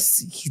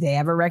course, they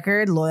have a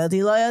record. Loyalty.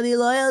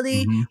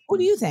 Who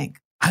do you think?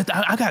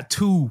 I got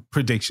two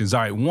predictions.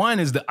 All right.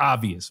 One is the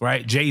obvious,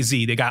 right?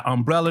 Jay-Z. They got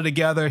Umbrella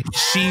together.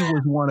 She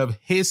was one of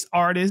his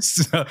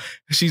artists.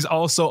 She's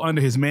also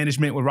under his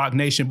management with Roc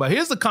Nation. But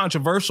here's the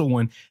controversial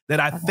one that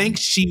I think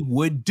she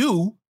would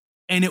do,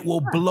 and it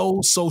will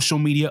blow social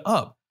media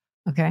up.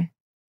 Okay.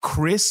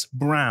 Chris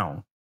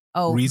Brown.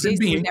 Oh, Jay-Z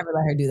would never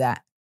let her do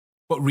that.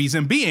 But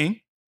reason being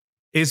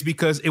is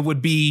because it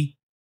would be,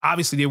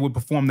 obviously they would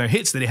perform their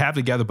hits that they have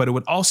together, but it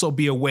would also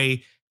be a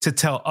way to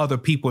tell other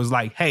people, is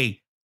like, hey,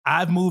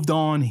 I've moved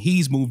on.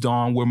 He's moved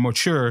on. We're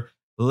mature.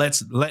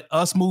 Let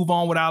us move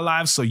on with our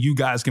lives so you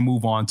guys can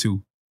move on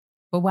too.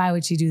 But why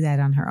would she do that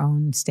on her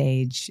own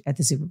stage at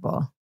the Super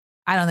Bowl?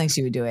 I don't think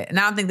she would do it. And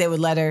I don't think they would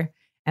let her.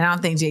 And I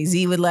don't think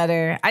Jay-Z would let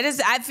her.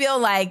 I feel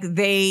like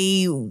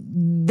they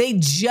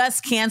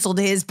just canceled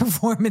his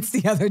performance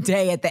the other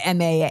day at the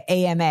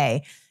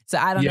AMA. So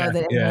I don't know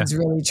that anyone's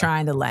really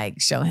trying to like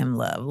show him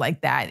love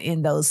like that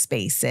in those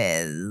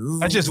spaces.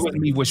 That just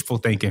wouldn't be wishful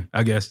thinking,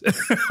 I guess.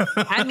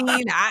 I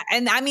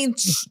mean,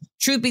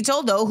 truth be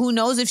told though, who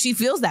knows if she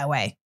feels that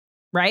way,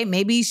 right?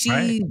 Maybe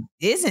she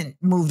isn't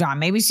moved on.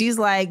 Maybe she's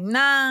like,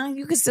 nah,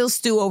 you can still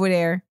stew over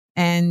there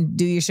and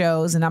do your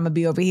shows, and I'm gonna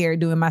be over here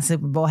doing my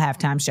Super Bowl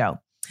halftime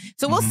show.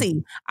 So we'll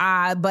see.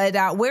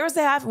 But where's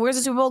the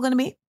Super Bowl gonna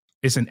be?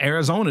 It's in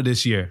Arizona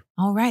this year.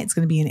 All right. It's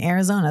going to be in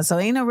Arizona. So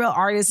ain't no real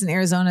artists in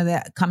Arizona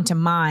that come to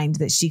mind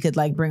that she could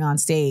like bring on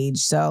stage.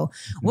 So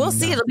we'll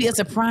see. It'll be a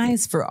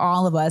surprise for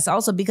all of us.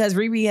 Also because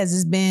Riri has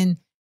just been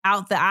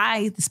out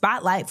the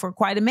spotlight for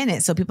quite a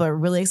minute. So people are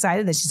really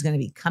excited that she's going to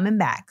be coming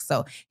back.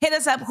 So hit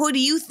us up. Who do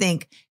you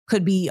think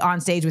could be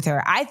on stage with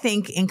her? I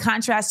think in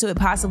contrast to it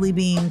possibly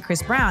being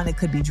Chris Brown, it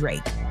could be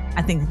Drake.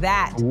 I think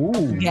that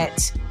would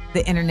get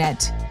the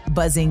internet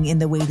buzzing in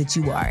the way that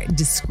you are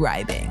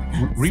describing.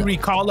 Riri,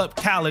 call up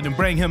Khaled and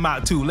bring him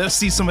out too. Let's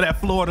see some of that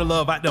Florida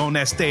love out there on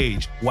that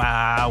stage.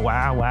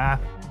 Wow.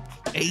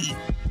 Hey,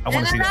 I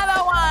want to see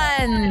another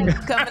one.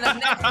 Coming up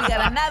next, we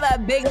got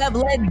another Big Up,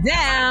 Let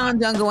Down.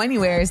 Don't go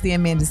anywhere. It's the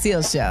Amanda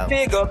Seales Show.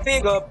 Big up.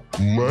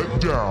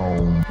 Let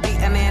down.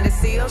 The Amanda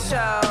Seales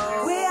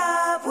Show. We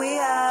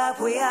up.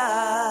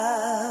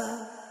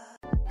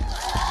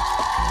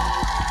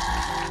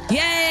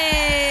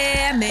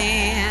 Yeah,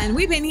 man.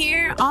 We've been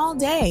here all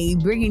day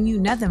bringing you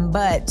nothing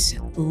but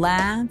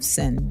laughs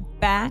and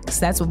facts.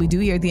 That's what we do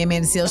here at the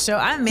Amanda Seales Show.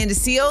 I'm Amanda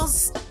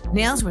Seales.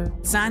 Nails, we're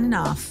signing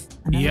off.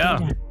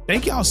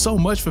 Thank y'all so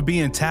much for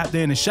being tapped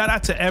in. And shout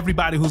out to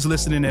everybody who's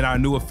listening at our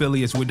new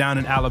affiliates. We're down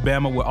in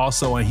Alabama. We're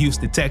also in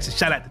Houston, Texas.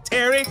 Shout out to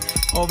Terry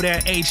over there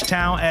in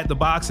H-Town at the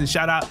box. And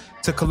shout out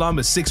to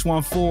Columbus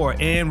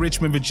 614 and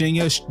Richmond,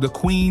 Virginia, the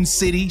Queen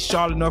City,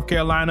 Charlotte, North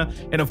Carolina,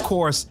 and of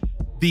course,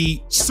 the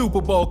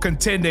Super Bowl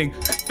contending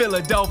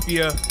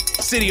Philadelphia,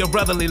 City of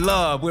Brotherly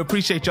Love. We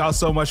appreciate y'all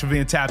so much for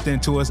being tapped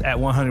into us at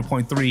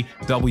 100.3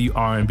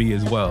 WRNB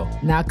as well.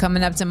 Now,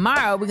 coming up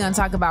tomorrow, we're going to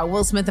talk about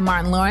Will Smith and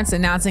Martin Lawrence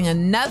announcing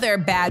another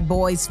Bad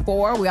Boys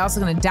 4. We're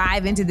also going to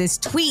dive into this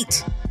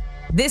tweet.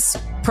 This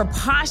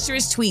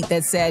preposterous tweet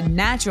that said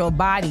natural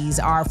bodies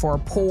are for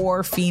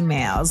poor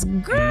females.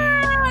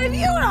 Girl, if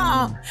you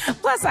don't.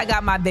 Plus, I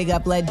got my big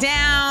up let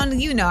down.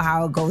 You know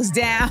how it goes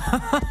down.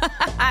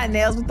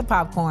 Nails with the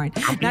popcorn.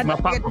 Now,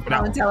 don't forget to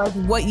call and tell us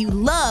what you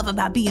love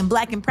about being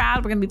black and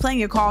proud. We're going to be playing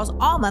your calls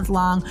all month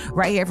long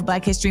right here for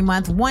Black History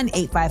Month.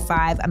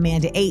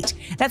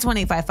 1-855-AMANDA-8. That's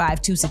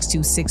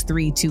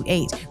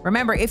 1-855-262-6328.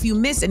 Remember, if you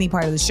missed any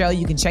part of the show,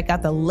 you can check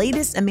out the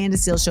latest Amanda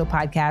Seales Show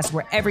podcast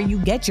wherever you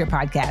get your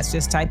podcasts.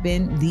 Just type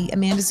in The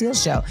Amanda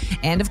Seales Show.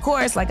 And of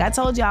course, like I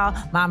told y'all,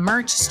 my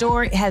merch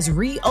store has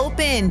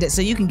reopened.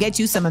 So you can get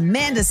you some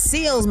Amanda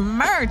Seales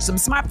merch, some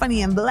Smart,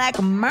 Funny, and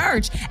Black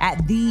merch at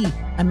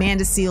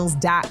theamandaseales.com.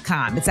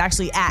 It's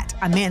actually at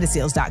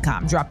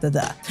amandaseales.com. Drop the.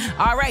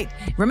 All right.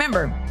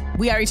 Remember,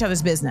 we are each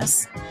other's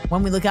business.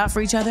 When we look out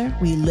for each other,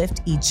 we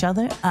lift each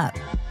other up.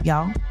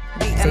 Y'all,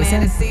 The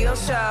Amanda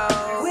Seales Show.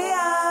 We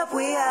up,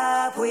 we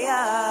up, we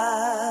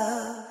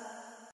up.